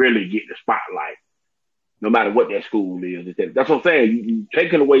to really get the spotlight, no matter what that school is. That's what I'm saying. You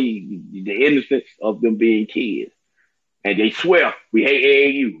taking away the innocence of them being kids, and they swear we hate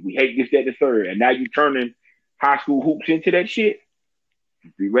AAU, we hate this, that, and the third, and now you turning high school hoops into that shit.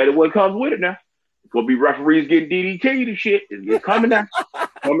 Be ready what comes with it now. It's gonna be referees getting DDT'd and shit. It's coming now.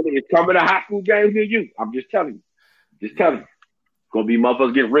 It's coming to high school games near you. I'm just telling you. It's gonna be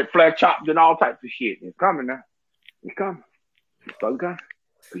motherfuckers getting red flag chopped and all types of shit. It's coming now. It's coming. It's fucking coming.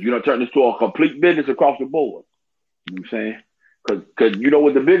 Because you don't turn this to a complete business across the board. You know what I'm saying? Because you know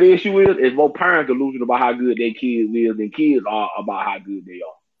what the bigger issue is more parents are losing about how good their kids is than kids are about how good they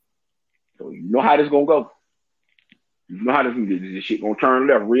are. So you know how this gonna go. You know how this shit gonna turn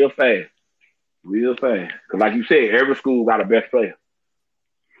left real fast. Real fast. Because like you said, every school got a best player.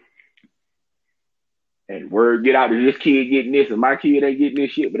 And word get out that this kid getting this and my kid ain't getting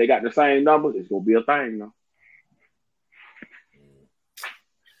this shit, but they got the same numbers, it's gonna be a thing now.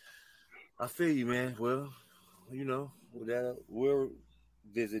 I feel you, man. Well, you know, we'll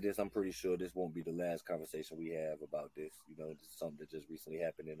visit this. I'm pretty sure this won't be the last conversation we have about this. You know, this is something that just recently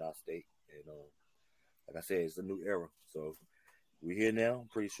happened in our state. And like I said, it's a new era. So we're here now. I'm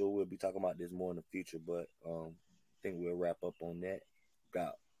pretty sure we'll be talking about this more in the future, but I think we'll wrap up on that.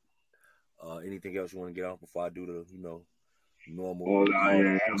 Got anything else you want to get off before I do the, normal?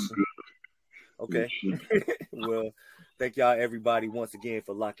 Okay. Well, thank y'all, everybody, once again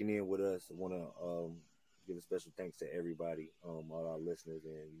for locking in with us. I want to give a special thanks to everybody, all our listeners,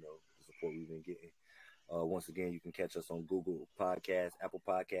 and the support we've been getting. Once again, you can catch us on Google Podcasts, Apple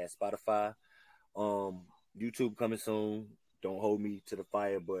Podcasts, Spotify, YouTube coming soon. Don't hold me to the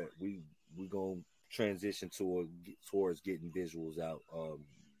fire, but we gonna transition towards getting visuals out.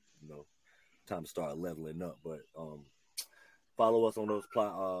 Time to start leveling up, but follow us on those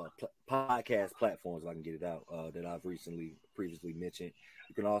podcast platforms if I can get it out that I've previously mentioned.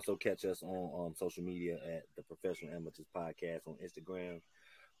 You can also catch us on social media at the Professional Amateurs Podcast on Instagram.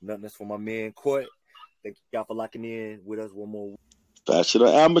 Nothing else for my man Court. Thank y'all for locking in with us one more week. Professional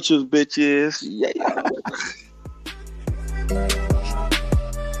Amateurs, bitches. Yeah.